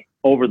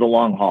over the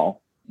long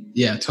haul.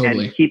 Yeah,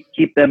 totally. And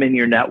keep them in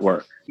your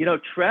network.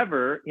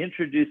 Trevor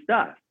introduced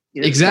us.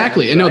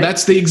 Exactly. And no,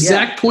 that's the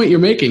exact point you're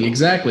making.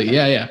 Exactly.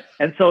 Yeah.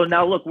 And so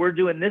now look, we're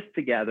doing this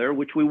together,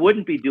 which we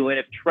wouldn't be doing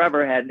if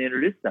Trevor hadn't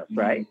introduced us,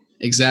 right?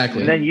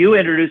 Exactly. And then you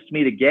introduced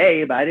me to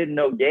Gabe. I didn't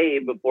know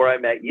Gabe before I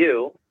met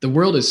you. The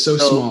world is so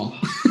small.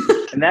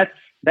 And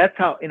that's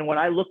how, and when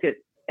I look at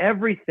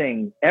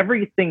everything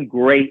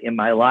great in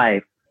my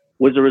life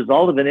was a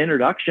result of an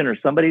introduction or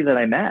somebody that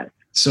I met.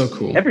 So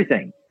cool.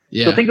 Everything.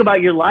 Yeah. So think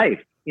about your life.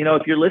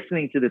 If you're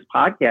listening to this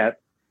podcast,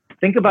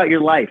 think about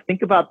your life.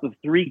 Think about the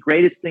three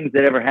greatest things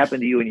that ever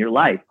happened to you in your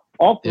life.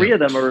 All three of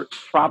them are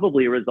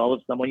probably a result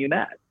of someone you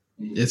met.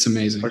 It's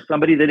amazing. Or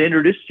somebody that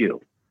introduced you.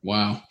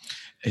 Wow.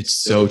 It's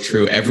so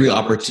true. Every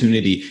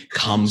opportunity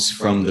comes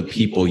from the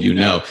people you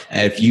know.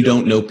 And if you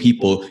don't know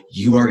people,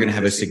 you are going to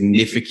have a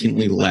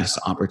significantly less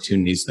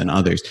opportunities than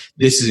others.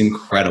 This is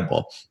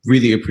incredible.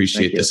 Really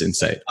appreciate this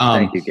insight.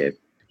 Thank you, Gabe.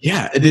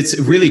 Yeah, it's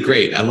really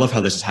great. I love how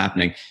this is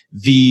happening.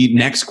 The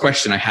next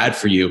question I had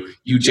for you,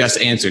 you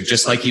just answered,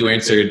 just like you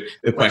answered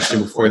the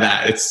question before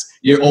that.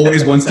 You're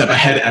always one step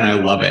ahead, and I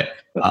love it.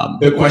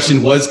 The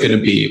question was going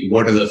to be,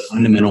 what are the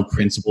fundamental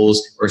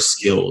principles or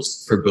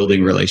skills for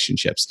building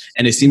relationships?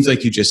 And it seems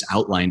like you just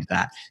outlined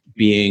that.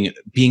 Being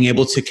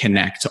able to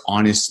connect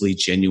honestly,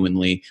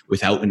 genuinely,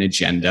 without an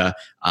agenda,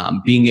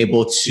 being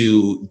able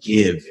to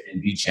give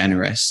and be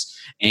generous,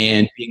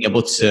 and being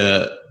able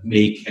to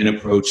make and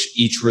approach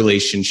each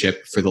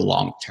relationship for the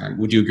long term.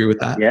 Would you agree with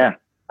that? Yeah,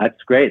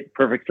 that's great.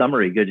 Perfect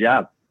summary. Good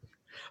job.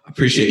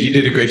 Appreciate it. You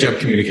did a great job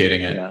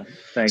communicating it. Yeah,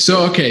 thanks.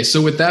 So, okay.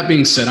 So with that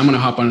being said, I'm going to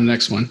hop on the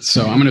next one.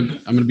 So I'm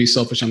going to be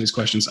selfish on these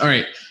questions. All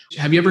right.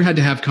 Have you ever had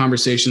to have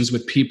conversations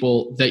with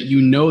people that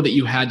that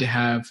you had to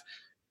have,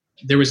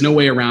 there was no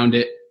way around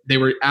it? They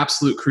were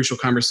absolute crucial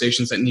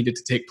conversations that needed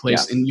to take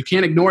place, and you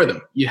can't ignore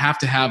them. You have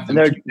to have them.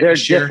 They're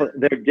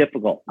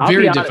difficult.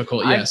 Very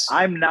difficult. Yes.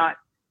 I'm not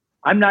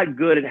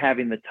good at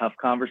having the tough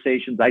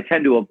conversations. I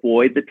tend to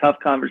avoid the tough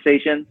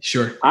conversations.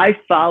 Sure. I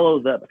follow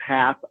the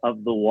path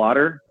of the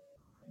water.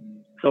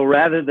 So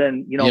rather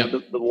than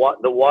the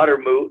water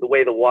move, the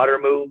way the water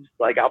moves,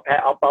 like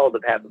I'll follow the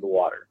path of the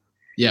water.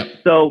 Yeah.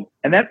 So,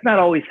 and that's not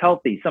always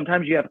healthy.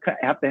 Sometimes you have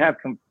to have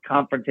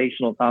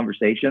confrontational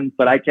conversations.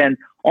 But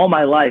all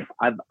my life,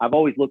 I've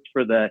always looked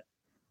for the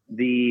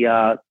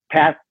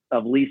path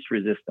of least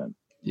resistance.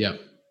 Yeah.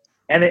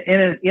 And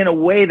in a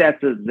way,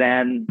 that's a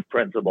Zen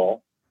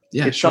principle.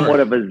 Yeah, it's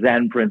somewhat of a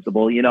Zen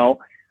principle,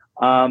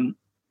 and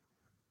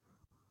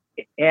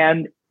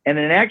in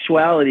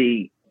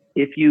actuality,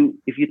 if you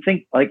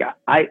think like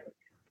I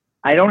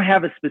don't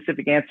have a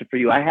specific answer for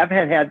you. I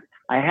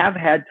have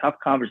had tough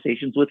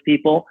conversations with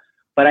people,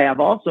 but I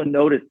have also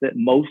noticed that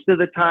most of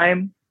the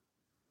time,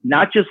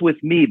 not just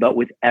with me, but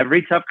with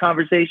every tough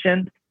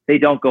conversation, they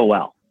don't go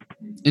well.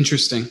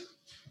 Interesting.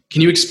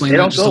 Can you explain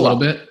that just a little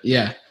bit?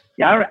 Yeah.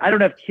 Yeah, I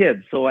don't have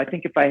kids, so I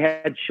think if I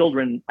had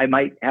children, I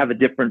might have a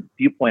different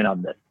viewpoint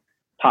on this,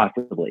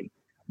 possibly.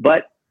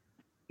 But,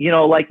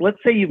 like let's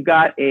say you've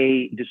got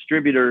a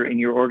distributor in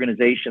your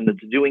organization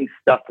that's doing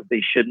stuff that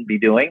they shouldn't be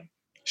doing.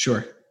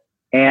 Sure.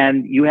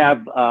 And you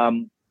have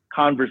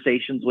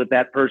conversations with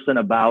that person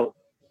about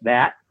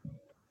that.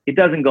 It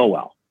doesn't go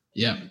well.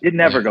 Yeah. It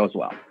never goes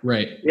well.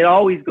 Right. It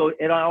always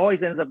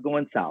ends up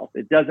going south.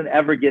 It doesn't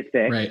ever get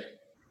fixed. Right.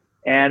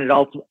 And it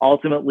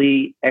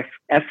ultimately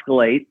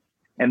escalates,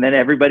 and then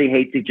everybody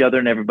hates each other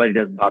and everybody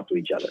doesn't talk to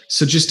each other.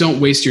 So just don't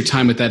waste your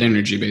time with that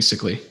energy,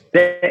 basically.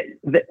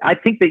 I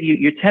think that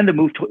you tend to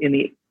move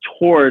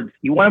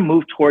you want to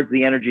move towards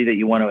the energy that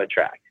you want to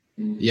attract.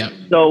 Yeah.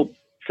 So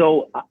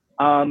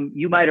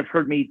you might have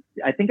heard me,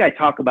 I think I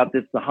talk about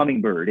this, the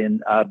hummingbird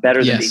in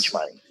Better Than Beach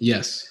Money.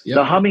 Yes. Yep.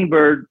 The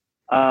hummingbird,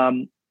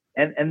 and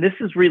this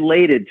is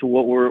related to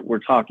what we're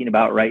talking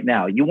about right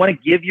now. You want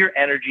to give your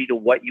energy to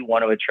what you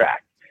want to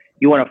attract.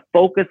 You want to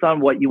focus on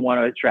what you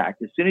want to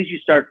attract. As soon as you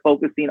start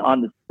focusing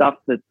on the stuff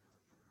that's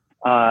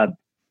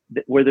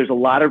where there's a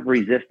lot of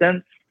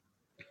resistance,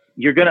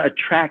 you're going to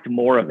attract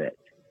more of it.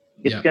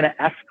 It's going to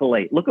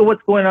escalate. Look at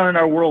what's going on in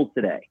our world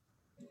today.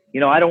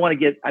 I don't want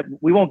to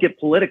we won't get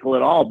political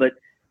at all, but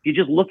if you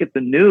just look at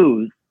the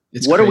news,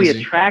 what crazy. Are we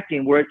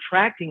attracting? We're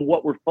attracting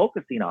what we're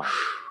focusing on.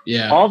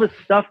 Yeah. All the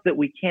stuff that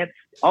we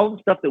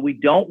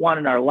don't want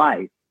in our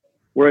life,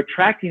 we're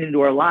attracting into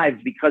our lives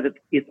because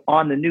it's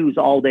on the news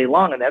all day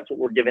long, and that's what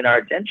we're giving our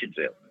attention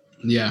to.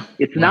 Yeah.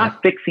 It's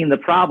not fixing the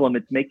problem,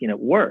 it's making it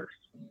worse.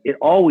 It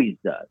always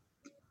does.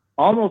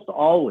 Almost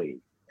always.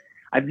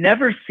 I've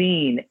never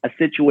seen a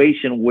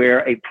situation where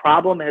a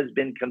problem has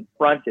been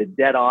confronted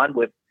head on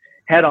with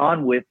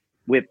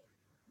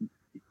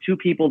two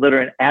people that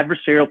are in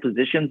adversarial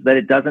positions that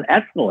it doesn't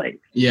escalate.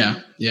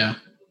 Yeah. Yeah.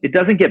 It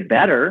doesn't get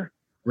better.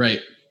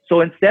 Right.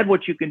 So instead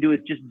what you can do is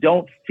just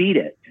don't feed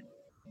it.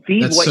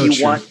 Feed That's what so you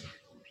true. want.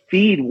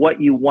 Feed what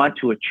you want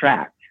to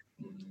attract.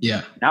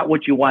 Yeah. Not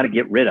what you want to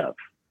get rid of.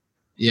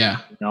 Yeah.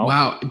 No?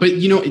 Wow. But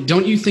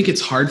don't you think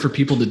it's hard for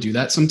people to do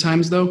that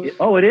sometimes though?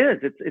 It is.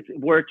 It's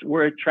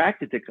we're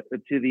attracted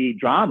to the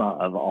drama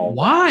of all.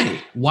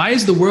 Why? Why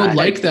is the world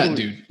like that,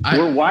 dude?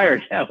 We're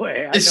wired that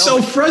way. It's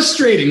so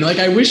frustrating. Like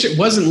I wish it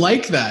wasn't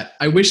like that.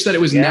 I wish that it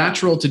was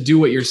natural to do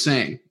what you're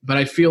saying, but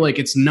I feel like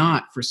it's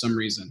not for some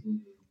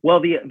reason.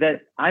 Well,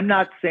 I'm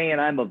not saying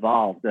I'm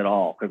evolved at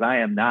all, because I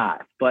am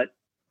not. But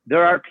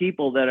there are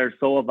people that are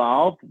so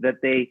evolved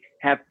that they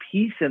have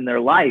peace in their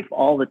life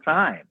all the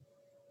time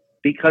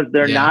because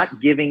they're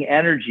not giving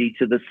energy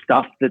to the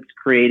stuff that's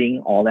creating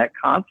all that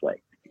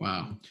conflict.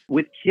 Wow.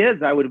 With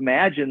kids, I would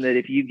imagine that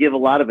if you give a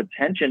lot of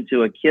attention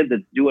to a kid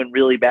that's doing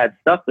really bad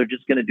stuff, they're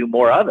just going to do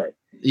more of it.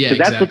 Yeah,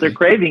 because that's what they're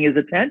craving is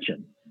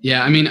attention.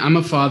 Yeah, I mean, I'm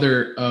a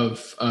father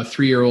of a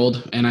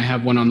 3-year-old, and I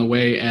have one on the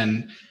way,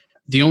 and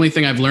the only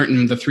thing I've learned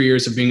in the 3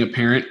 years of being a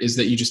parent is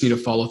that you just need to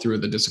follow through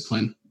with the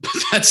discipline.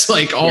 That's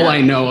like all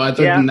I know.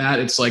 Other than that,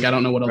 it's like, I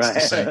don't know what else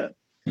to say.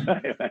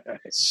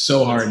 It's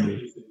so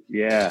hard.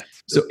 Yeah.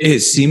 So it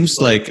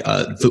seems like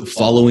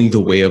following the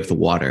way of the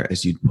water,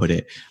 as you'd put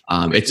it.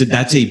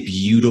 That's a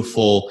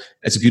beautiful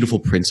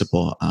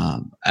principle.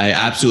 I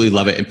absolutely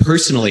love it. And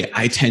personally,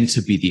 I tend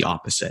to be the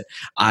opposite.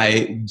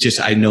 I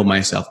know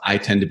myself. I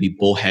tend to be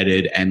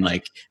bullheaded, and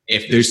like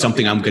if there's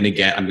something I'm going to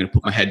get, I'm going to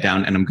put my head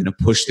down and I'm going to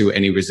push through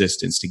any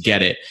resistance to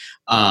get it.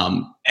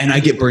 And I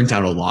get burnt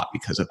out a lot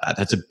because of that.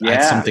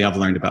 That's something I've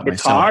learned about myself.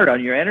 It's hard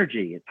on your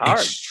energy. It's hard.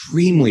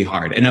 Extremely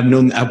hard. And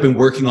I've been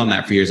working on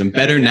that for years. I'm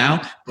better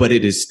now, but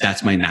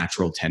that's my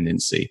natural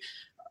tendency.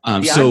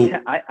 Go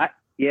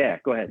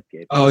ahead,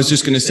 Gabe. I was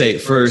just going to say,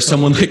 for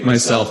someone like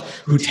myself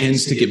who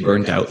tends to get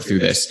burnt out through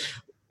this,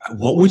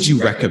 what would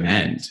you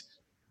recommend?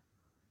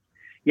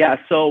 Yeah.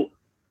 So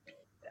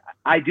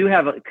I do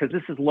have, because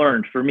this is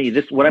learned for me.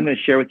 What I'm going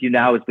to share with you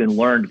now has been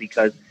learned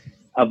because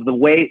of the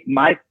way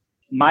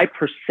my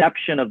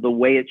perception of the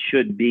way it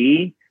should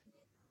be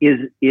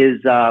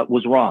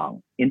was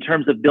wrong in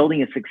terms of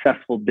building a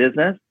successful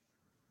business.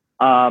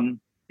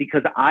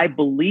 Because I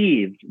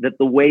believed that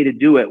the way to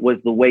do it was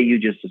the way you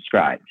just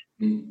described,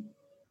 and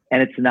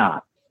it's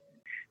not.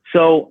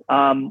 So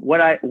what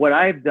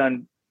I've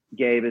done,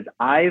 Gabe, is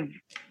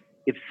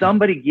if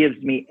somebody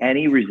gives me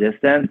any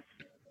resistance,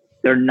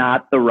 they're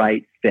not the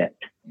right fit.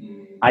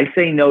 I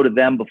say no to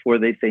them before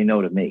they say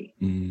no to me.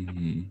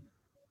 Mm-hmm.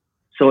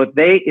 So if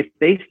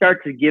they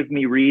start to give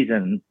me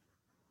reasons,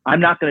 I'm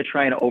not going to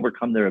try and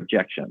overcome their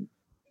objections.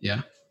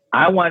 Yeah.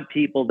 I want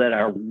people that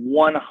are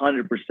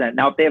 100%.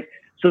 Now,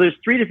 so there's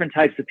 3 different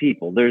types of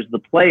people. There's the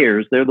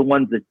players. They're the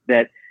ones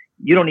that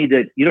you don't need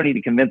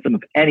to convince them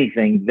of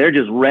anything. They're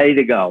just ready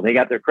to go. They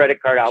got their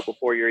credit card out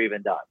before you're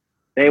even done.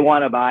 They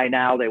want to buy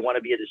now. They want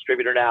to be a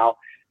distributor now.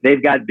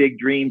 They've got big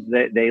dreams.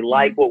 They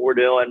like what we're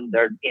doing.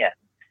 They're in.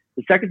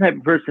 The second type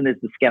of person is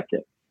the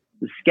skeptic.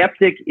 The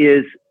skeptic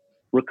is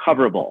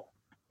recoverable.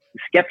 The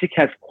skeptic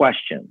has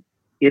questions.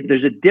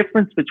 There's a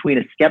difference between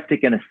a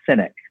skeptic and a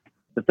cynic.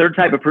 The third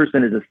type of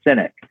person is a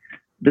cynic.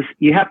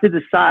 you have to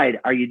decide,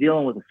 are you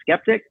dealing with a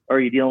skeptic or are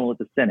you dealing with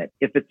a cynic?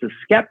 If it's a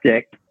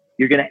skeptic,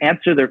 you're going to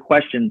answer their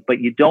questions, but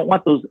you don't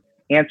want those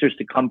answers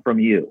to come from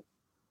you.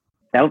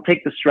 That'll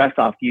take the stress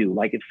off you.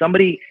 Like if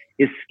somebody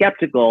is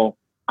skeptical,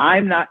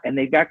 I'm not, and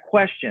they've got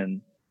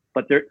questions,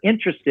 but they're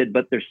interested,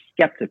 but they're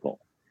skeptical.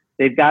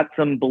 They've got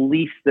some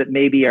beliefs that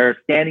maybe are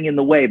standing in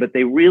the way, but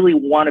they really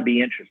want to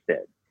be interested.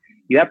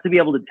 You have to be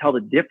able to tell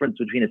the difference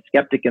between a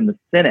skeptic and the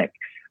cynic.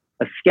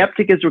 A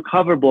skeptic is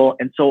recoverable,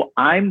 and so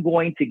I'm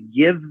going to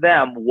give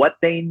them what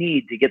they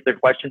need to get their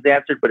questions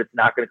answered, but it's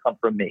not going to come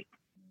from me.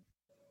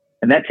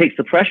 And that takes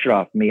the pressure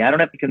off me. I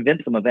don't have to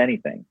convince them of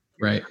anything.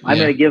 Right. I'm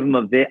going to give them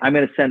I'm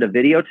going to send a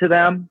video to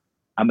them.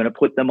 I'm going to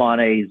put them on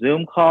a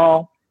Zoom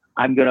call.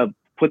 I'm going to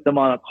put them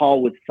on a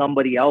call with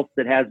somebody else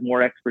that has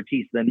more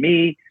expertise than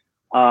me.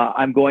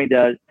 I'm going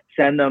to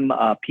send them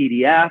a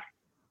PDF,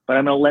 but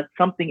I'm going to let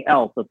something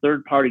else, a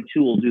third-party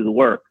tool, do the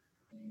work.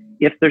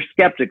 If they're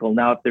skeptical.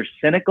 Now, if they're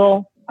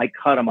cynical, I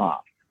cut them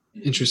off.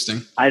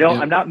 Interesting.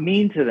 I'm not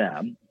mean to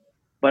them,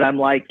 but I'm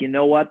like, you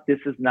know what? This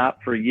is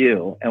not for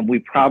you. And we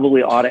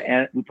probably ought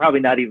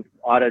to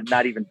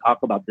not even talk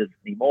about this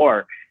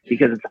anymore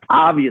because it's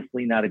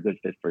obviously not a good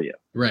fit for you.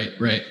 Right.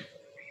 Right.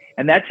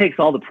 And that takes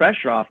all the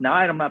pressure off. Now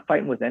I'm not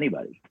fighting with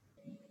anybody.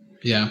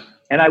 Yeah.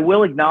 And I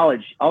will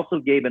acknowledge also,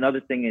 Gabe,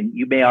 another thing, and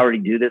you may already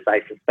do this.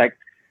 I suspect,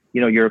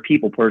 you're a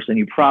people person.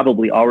 You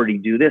probably already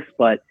do this,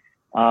 but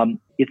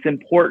it's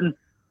important,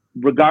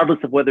 regardless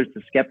of whether it's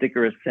a skeptic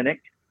or a cynic,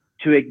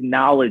 to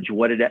acknowledge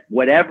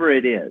whatever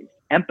it is,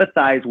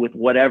 empathize with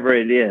whatever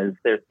it is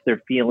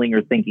they're feeling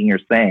or thinking or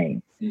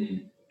saying.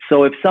 Mm-hmm.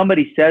 So if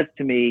somebody says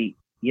to me,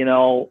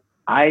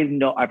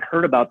 I've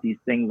heard about these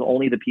things,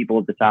 only the people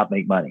at the top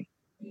make money.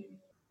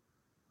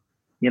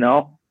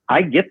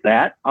 I get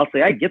that. I'll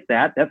say, I get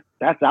that.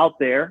 That's out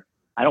there.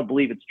 I don't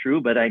believe it's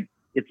true, but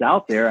it's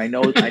out there. I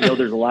know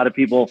there's a lot of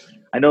people.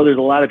 I know there's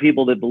a lot of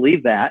people that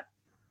believe that.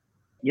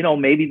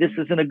 Maybe this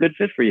isn't a good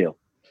fit for you.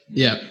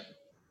 Yeah.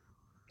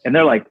 And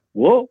they're like,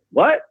 whoa,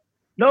 what?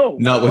 No.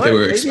 Not what they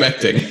were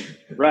expecting.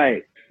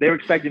 Right. They were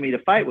expecting me to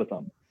fight with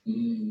them.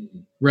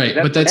 Right.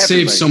 But that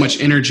saves so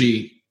much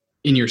energy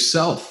in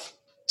yourself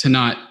to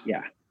not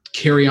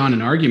carry on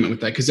an argument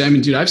with that. Because,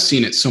 dude, I've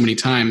seen it so many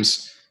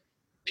times.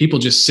 People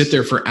just sit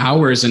there for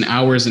hours and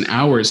hours and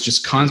hours,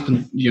 just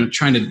constantly,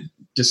 trying to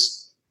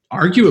just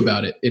argue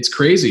about it. It's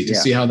crazy to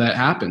see how that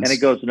happens. And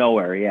it goes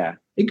nowhere. Yeah.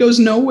 It goes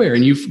nowhere.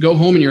 And you go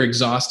home and you're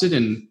exhausted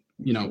and,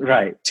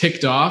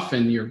 ticked off,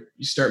 and you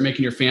start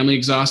making your family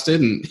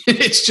exhausted, and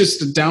it's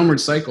just a downward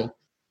cycle.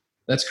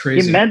 That's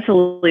crazy. And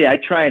mentally, I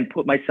try and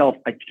put myself,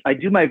 I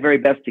do my very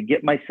best to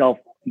get myself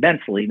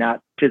mentally,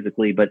 not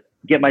physically, but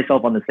get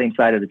myself on the same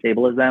side of the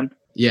table as them.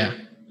 Yeah.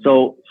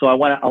 So I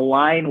want to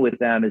align with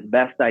them as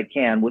best I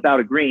can without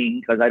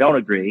agreeing, because I don't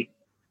agree,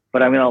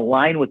 but I'm going to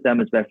align with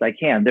them as best I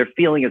can. They're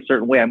feeling a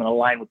certain way. I'm going to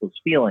align with those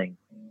feelings.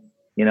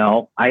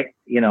 I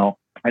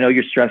know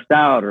you're stressed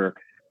out, or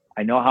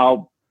I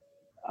know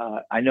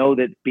I know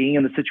that being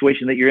in the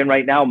situation that you're in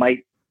right now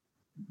might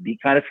be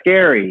kind of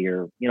scary,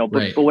 or,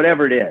 but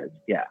whatever it is.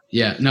 Yeah.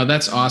 Yeah. No,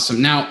 that's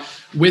awesome. Now,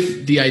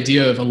 with the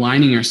idea of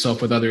aligning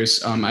yourself with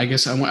others, I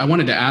guess I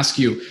wanted to ask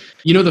you,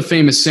 the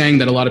famous saying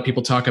that a lot of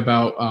people talk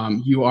about,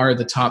 you are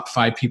the top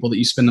 5 people that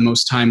you spend the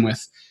most time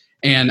with.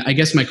 And I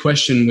guess my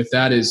question with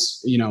that is,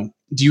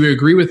 do you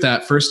agree with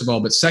that, first of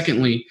all? But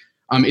secondly,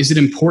 is it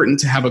important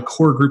to have a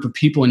core group of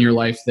people in your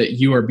life that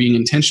you are being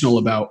intentional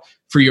about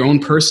for your own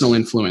personal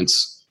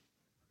influence?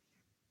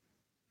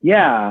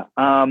 Yeah,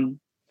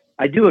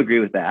 I do agree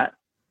with that.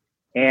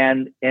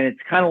 And it's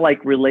kind of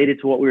like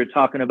related to what we were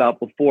talking about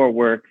before,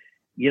 where,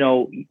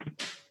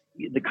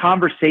 the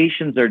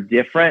conversations are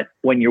different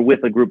when you're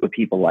with a group of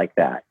people like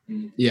that.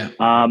 Yeah.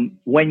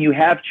 When you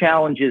have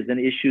challenges and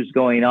issues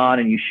going on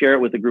and you share it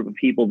with a group of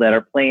people that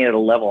are playing at a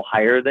level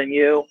higher than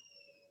you,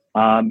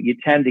 you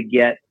tend to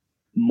get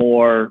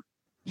more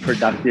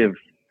productive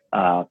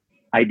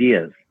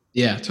ideas.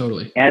 Yeah,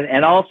 totally.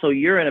 And also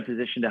you're in a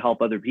position to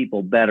help other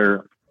people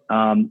better.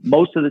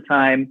 Most of the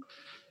time,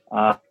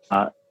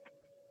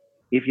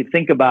 if you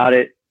think about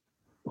it,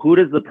 who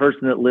does the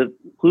person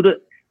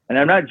that and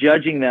I'm not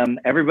judging them,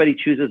 everybody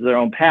chooses their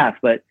own path,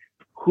 but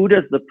who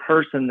does the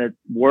person that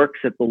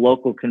works at the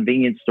local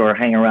convenience store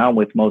hang around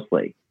with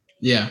mostly?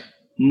 Yeah.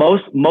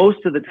 Most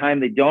of the time,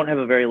 they don't have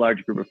a very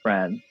large group of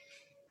friends.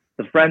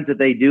 The friends that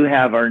they do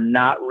have are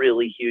not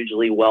really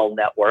hugely well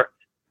networked.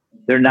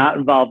 They're not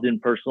involved in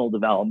personal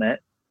development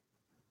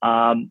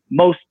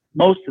most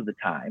of the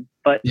time.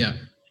 But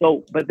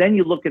but then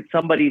you look at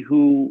somebody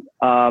who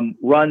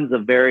runs a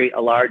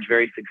large,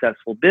 very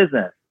successful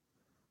business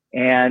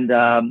and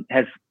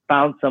has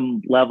found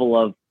some level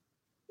of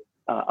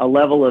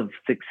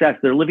success.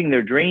 They're living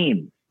their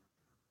dreams.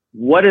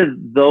 What are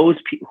those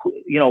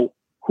people?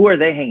 Who are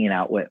they hanging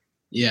out with?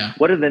 Yeah.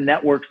 What are the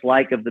networks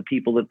like of the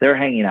people that they're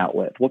hanging out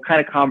with? What kind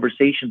of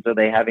conversations are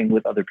they having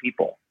with other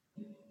people?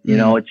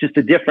 It's just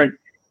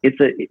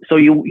so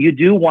you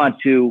do want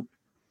to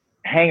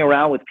hang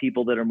around with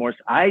people that are more,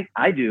 I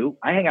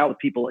hang out with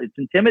people. It's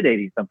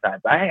intimidating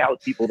sometimes. I hang out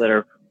with people that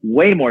are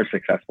way more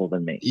successful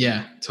than me.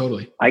 Yeah,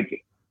 totally. I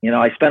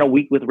spent a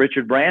week with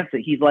Richard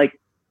Branson. He's like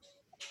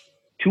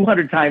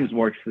 200 times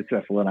more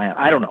successful than I am.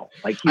 I don't know.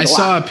 Like, I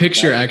saw a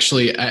picture,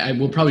 actually. I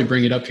will probably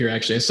bring it up here,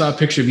 actually. I saw a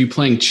picture of you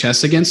playing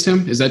chess against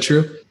him. Is that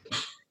true?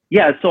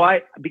 Yeah. So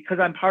because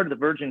I'm part of the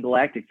Virgin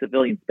Galactic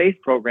Civilian Space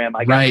Program,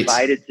 I got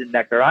invited to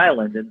Necker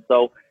Island. And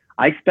so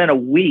I spent a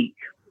week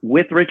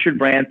with Richard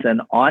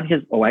Branson on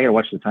his, I got to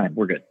watch the time.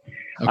 We're good.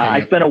 Okay,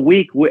 I spent a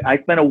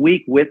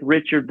week with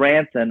Richard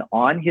Branson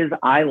on his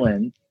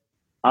island,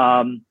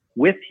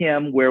 with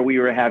him, where we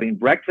were having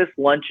breakfast,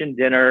 lunch, and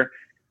dinner,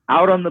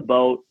 out on the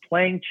boat,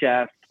 playing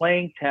chess,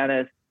 playing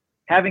tennis,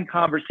 having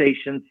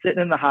conversations,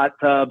 sitting in the hot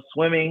tub,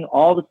 swimming,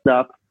 all the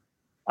stuff,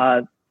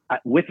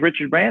 with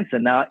Richard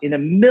Branson. Now, in a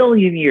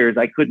million years,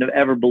 I couldn't have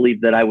ever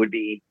believed that I would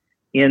be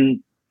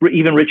in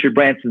even Richard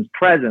Branson's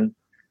presence,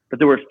 but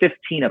there were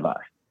 15 of us,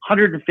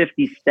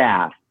 150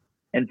 staff,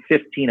 and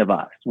 15 of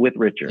us with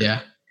Richard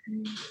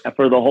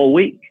for the whole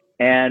week.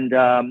 And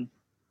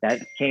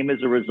that came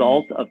as a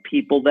result of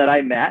people that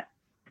I met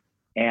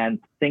and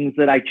things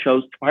that I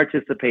chose to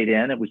participate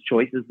in. It was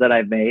choices that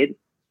I've made.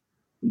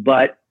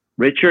 But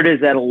Richard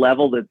is at a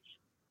level that's,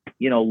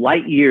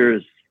 light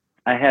years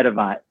ahead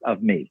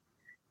of me.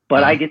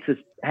 But I get to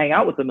hang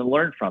out with him and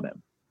learn from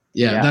him.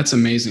 Yeah, that's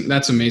amazing.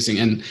 That's amazing.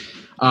 And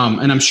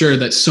I'm sure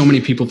that so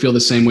many people feel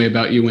the same way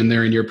about you when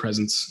they're in your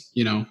presence,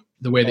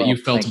 the way that you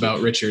felt about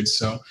Richard.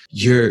 So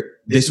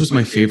this was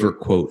my favorite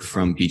quote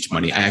from Beach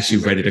Money. I actually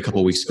read it a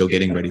couple of weeks ago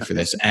getting ready for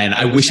this, and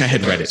I wish I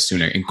had read it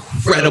sooner.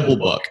 Incredible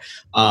book.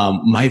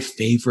 My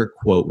favorite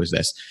quote was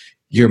this: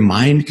 your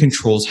mind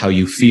controls how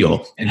you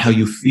feel, and how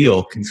you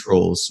feel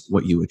controls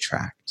what you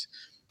attract.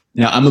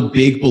 Now, I'm a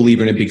big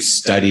believer in a big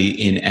study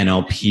in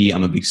NLP.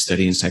 I'm a big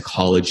study in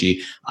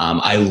psychology.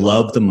 I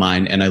love the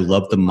mind, and I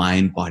love the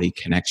mind-body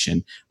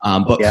connection.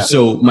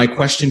 So my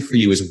question for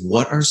you is,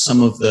 what are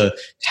some of the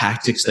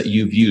tactics that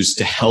you've used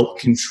to help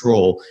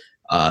control,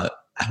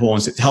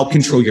 help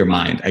control your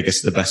mind? I guess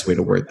is the best way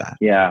to word that.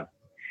 Yeah.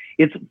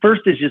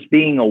 First is just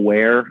being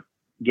aware,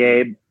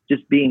 Gabe,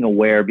 just being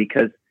aware,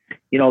 because,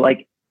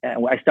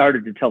 I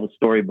started to tell the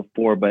story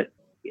before, but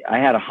I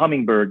had a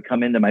hummingbird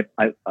come into my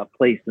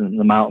place in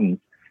the mountains,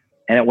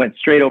 and it went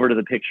straight over to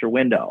the picture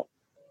window.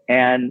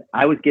 And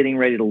I was getting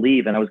ready to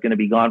leave, and I was going to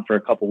be gone for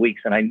a couple of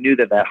weeks. And I knew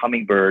that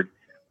hummingbird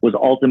was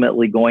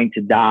ultimately going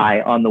to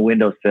die on the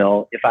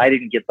windowsill if I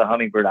didn't get the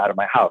hummingbird out of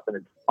my house. And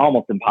it's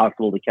almost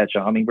impossible to catch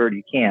a hummingbird.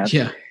 You can't.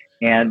 Yeah.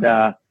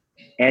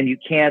 And you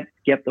can't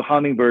get the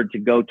hummingbird to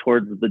go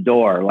towards the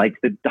door. Like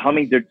the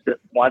hummingbird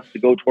wants to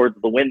go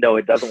towards the window.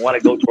 It doesn't want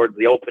to go towards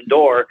the open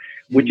door,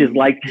 which is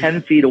like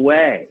 10 feet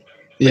away.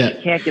 But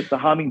you can't get the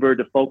hummingbird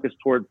to focus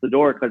towards the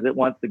door because it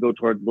wants to go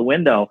towards the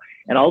window.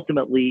 And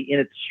ultimately, in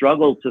its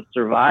struggle to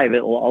survive,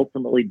 it will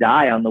ultimately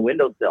die on the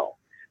windowsill.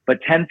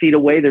 But 10 feet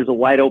away, there's a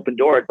wide open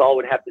door. It's all it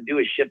would have to do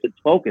is shift its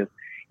focus.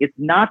 It's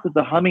not that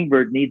the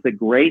hummingbird needs a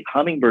great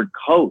hummingbird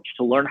coach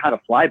to learn how to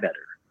fly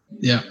better.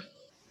 Yeah.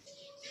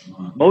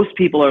 Most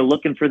people are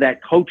looking for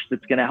that coach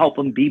that's going to help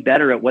them be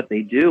better at what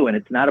they do. And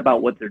it's not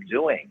about what they're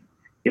doing.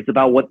 It's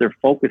about what they're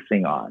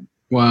focusing on.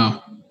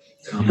 Wow.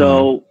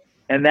 So...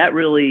 And that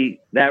really,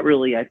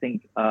 I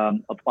think,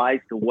 applies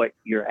to what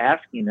you're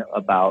asking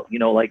about.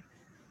 Like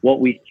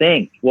what we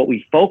think, what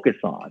we focus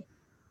on,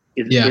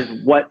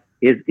 is what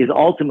is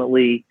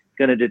ultimately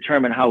going to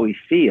determine how we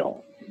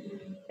feel,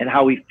 and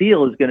how we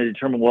feel is going to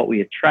determine what we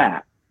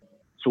attract.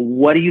 So,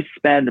 what do you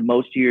spend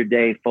most of your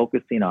day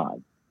focusing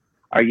on?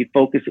 Are you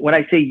focusing? When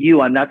I say you,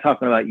 I'm not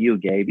talking about you,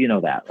 Gabe. You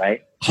know that,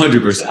 right?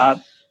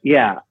 100%.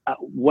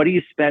 What are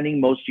you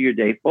spending most of your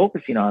day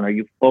focusing on? Are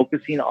you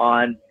focusing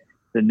on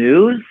the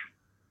news?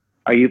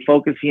 Are you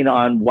focusing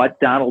on what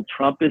Donald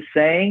Trump is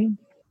saying?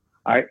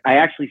 I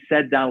actually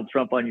said Donald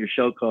Trump on your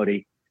show,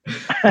 Cody.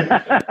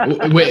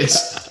 Wait,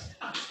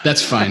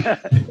 that's fine.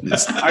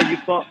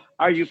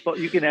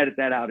 You can edit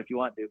that out if you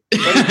want to.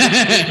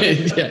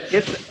 Yeah.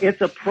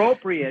 It's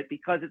appropriate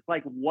because it's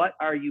like, what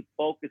are you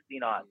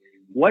focusing on?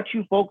 What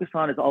you focus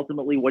on is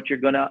ultimately what you're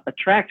going to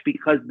attract,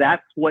 because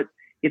that's what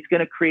it's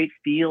going to create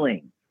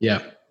feelings.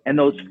 Yeah. And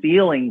those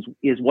feelings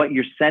is what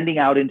you're sending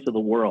out into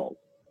the world.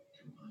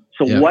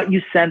 So what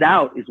you send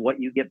out is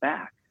what you get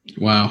back.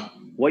 Wow.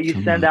 What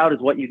you send out is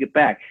what you get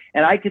back.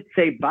 And I could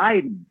say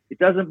Biden. It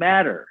doesn't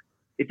matter.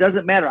 It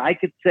doesn't matter. I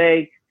could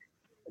say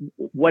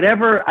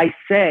whatever I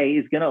say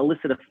is going to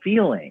elicit a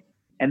feeling.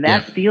 And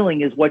that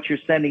feeling is what you're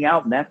sending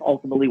out. And that's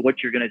ultimately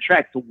what you're going to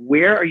attract. So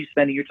where are you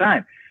spending your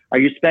time? Are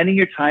you spending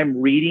your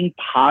time reading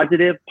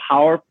positive,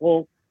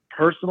 powerful,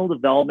 personal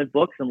development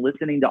books and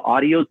listening to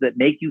audios that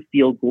make you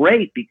feel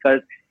great? Because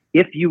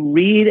if you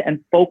read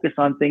and focus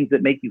on things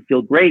that make you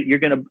feel great, you're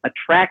going to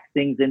attract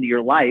things into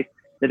your life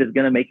that is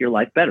going to make your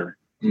life better.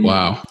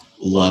 Wow.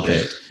 Love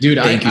it. Dude,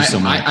 thank you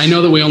so much. I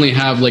know that we only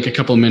have like a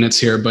couple of minutes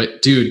here,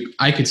 but dude,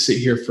 I could sit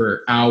here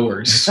for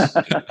hours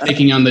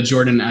taking on the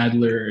Jordan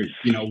Adler,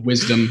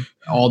 wisdom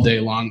all day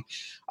long.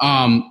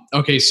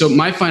 Okay. So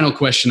my final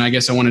question, I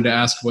guess I wanted to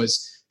ask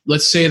was,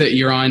 let's say that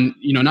you're on,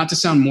 not to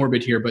sound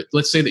morbid here, but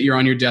let's say that you're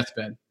on your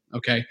deathbed.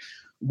 Okay.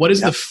 what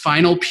is the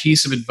final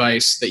piece of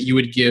advice that you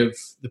would give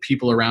the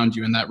people around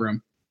you in that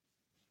room?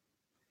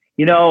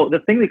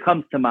 The thing that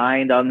comes to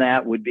mind on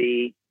that would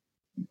be,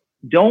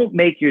 don't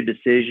make your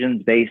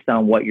decisions based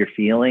on what you're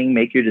feeling.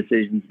 Make your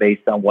decisions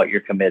based on what you're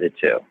committed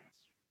to.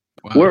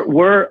 Wow.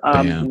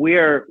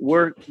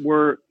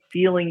 We're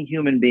feeling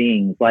human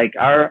beings. Like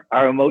our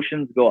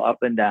emotions go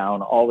up and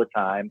down all the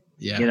time.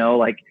 Yeah.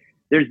 Like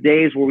there's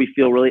days where we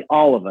feel really,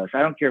 all of us,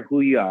 I don't care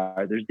who you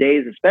are. There's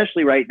days,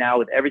 especially right now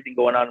with everything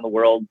going on in the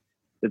world,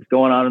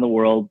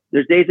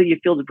 there's days that you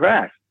feel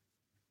depressed.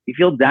 You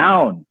feel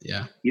down.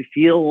 Yeah. You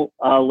feel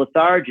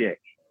lethargic.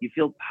 You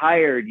feel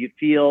tired.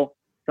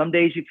 Some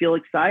days you feel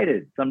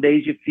excited. Some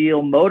days you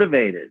feel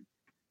motivated.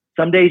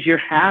 Some days you're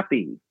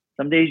happy.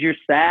 Some days you're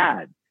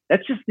sad.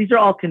 These are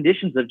all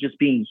conditions of just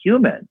being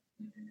human.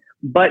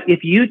 But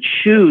if you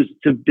choose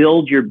to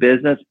build your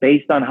business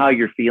based on how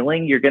you're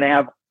feeling, you're going to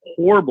have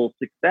horrible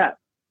success.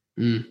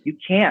 You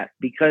can't,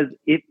 because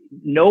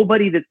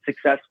nobody that's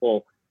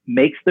successful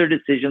makes their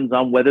decisions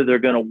on whether they're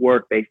going to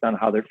work based on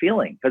how they're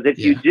feeling. Because if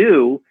you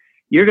do,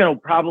 you're going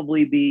to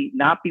probably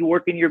not be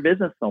working your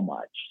business so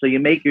much. So you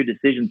make your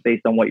decisions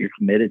based on what you're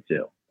committed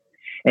to.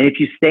 And if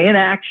you stay in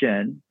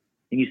action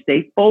and you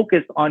stay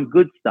focused on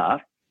good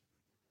stuff,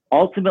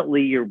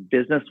 ultimately your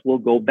business will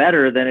go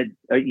better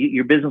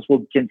your business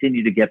will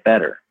continue to get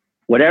better.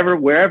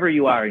 Wherever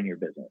you are in your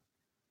business,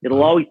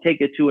 it'll always take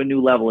it to a new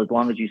level as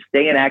long as you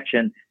stay in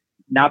action,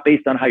 not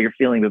based on how you're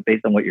feeling, but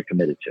based on what you're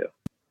committed to.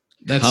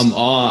 That's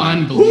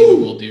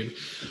unbelievable, dude.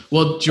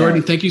 Well,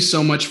 Jordan, thank you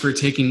so much for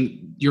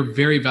taking your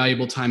very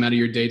valuable time out of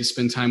your day to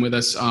spend time with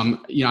us. I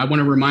want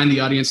to remind the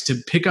audience to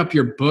pick up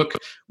your book.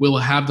 We'll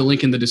have the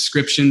link in the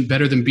description,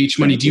 Better Than Beach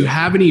Money. Do you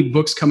have any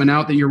books coming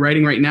out that you're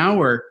writing right now,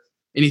 or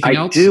anything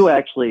else? I do,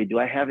 actually. Do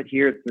I have it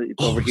here?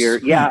 It's over here.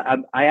 Sweet. Yeah,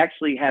 I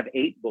actually have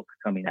 8 books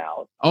coming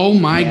out. Oh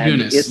my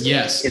goodness.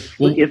 Yes.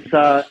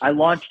 I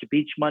launched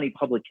Beach Money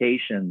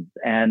Publications,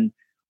 and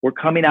we're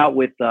coming out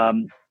with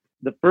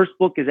the first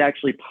book is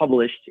actually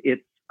published.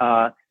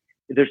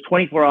 There's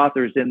 24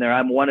 authors in there.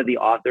 I'm one of the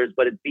authors,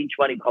 but it's Beach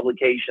Money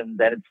Publications,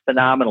 and it's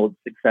phenomenal. It's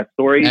a success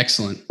story.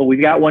 Excellent. But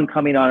we've got one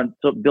coming on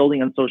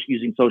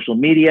using social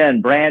media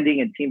and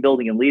branding and team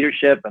building and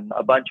leadership and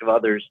a bunch of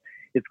others.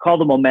 It's called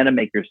the Momentum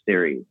Makers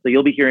series. So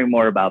you'll be hearing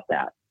more about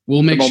that.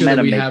 We'll make sure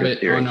that we have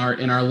it in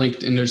our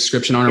link in the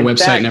description on our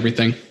website and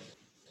everything.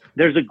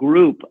 There's a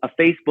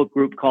Facebook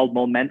group called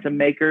Momentum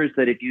Makers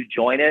that if you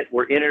join it,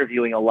 we're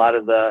interviewing a lot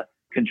of the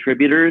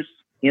contributors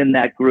in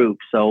that group.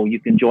 So you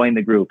can join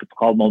the group. It's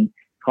called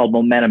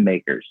Momentum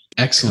Makers.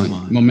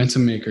 Excellent.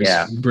 Momentum Makers.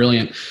 Yeah.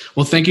 Brilliant.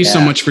 Well, thank you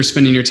so much for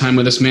spending your time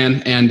with us,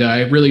 man. And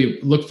I really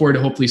look forward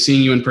to hopefully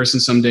seeing you in person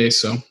someday.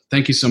 So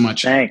thank you so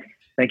much. Thanks.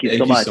 Thank you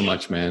so much. Thank you so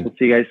much, man. We'll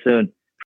see you guys soon.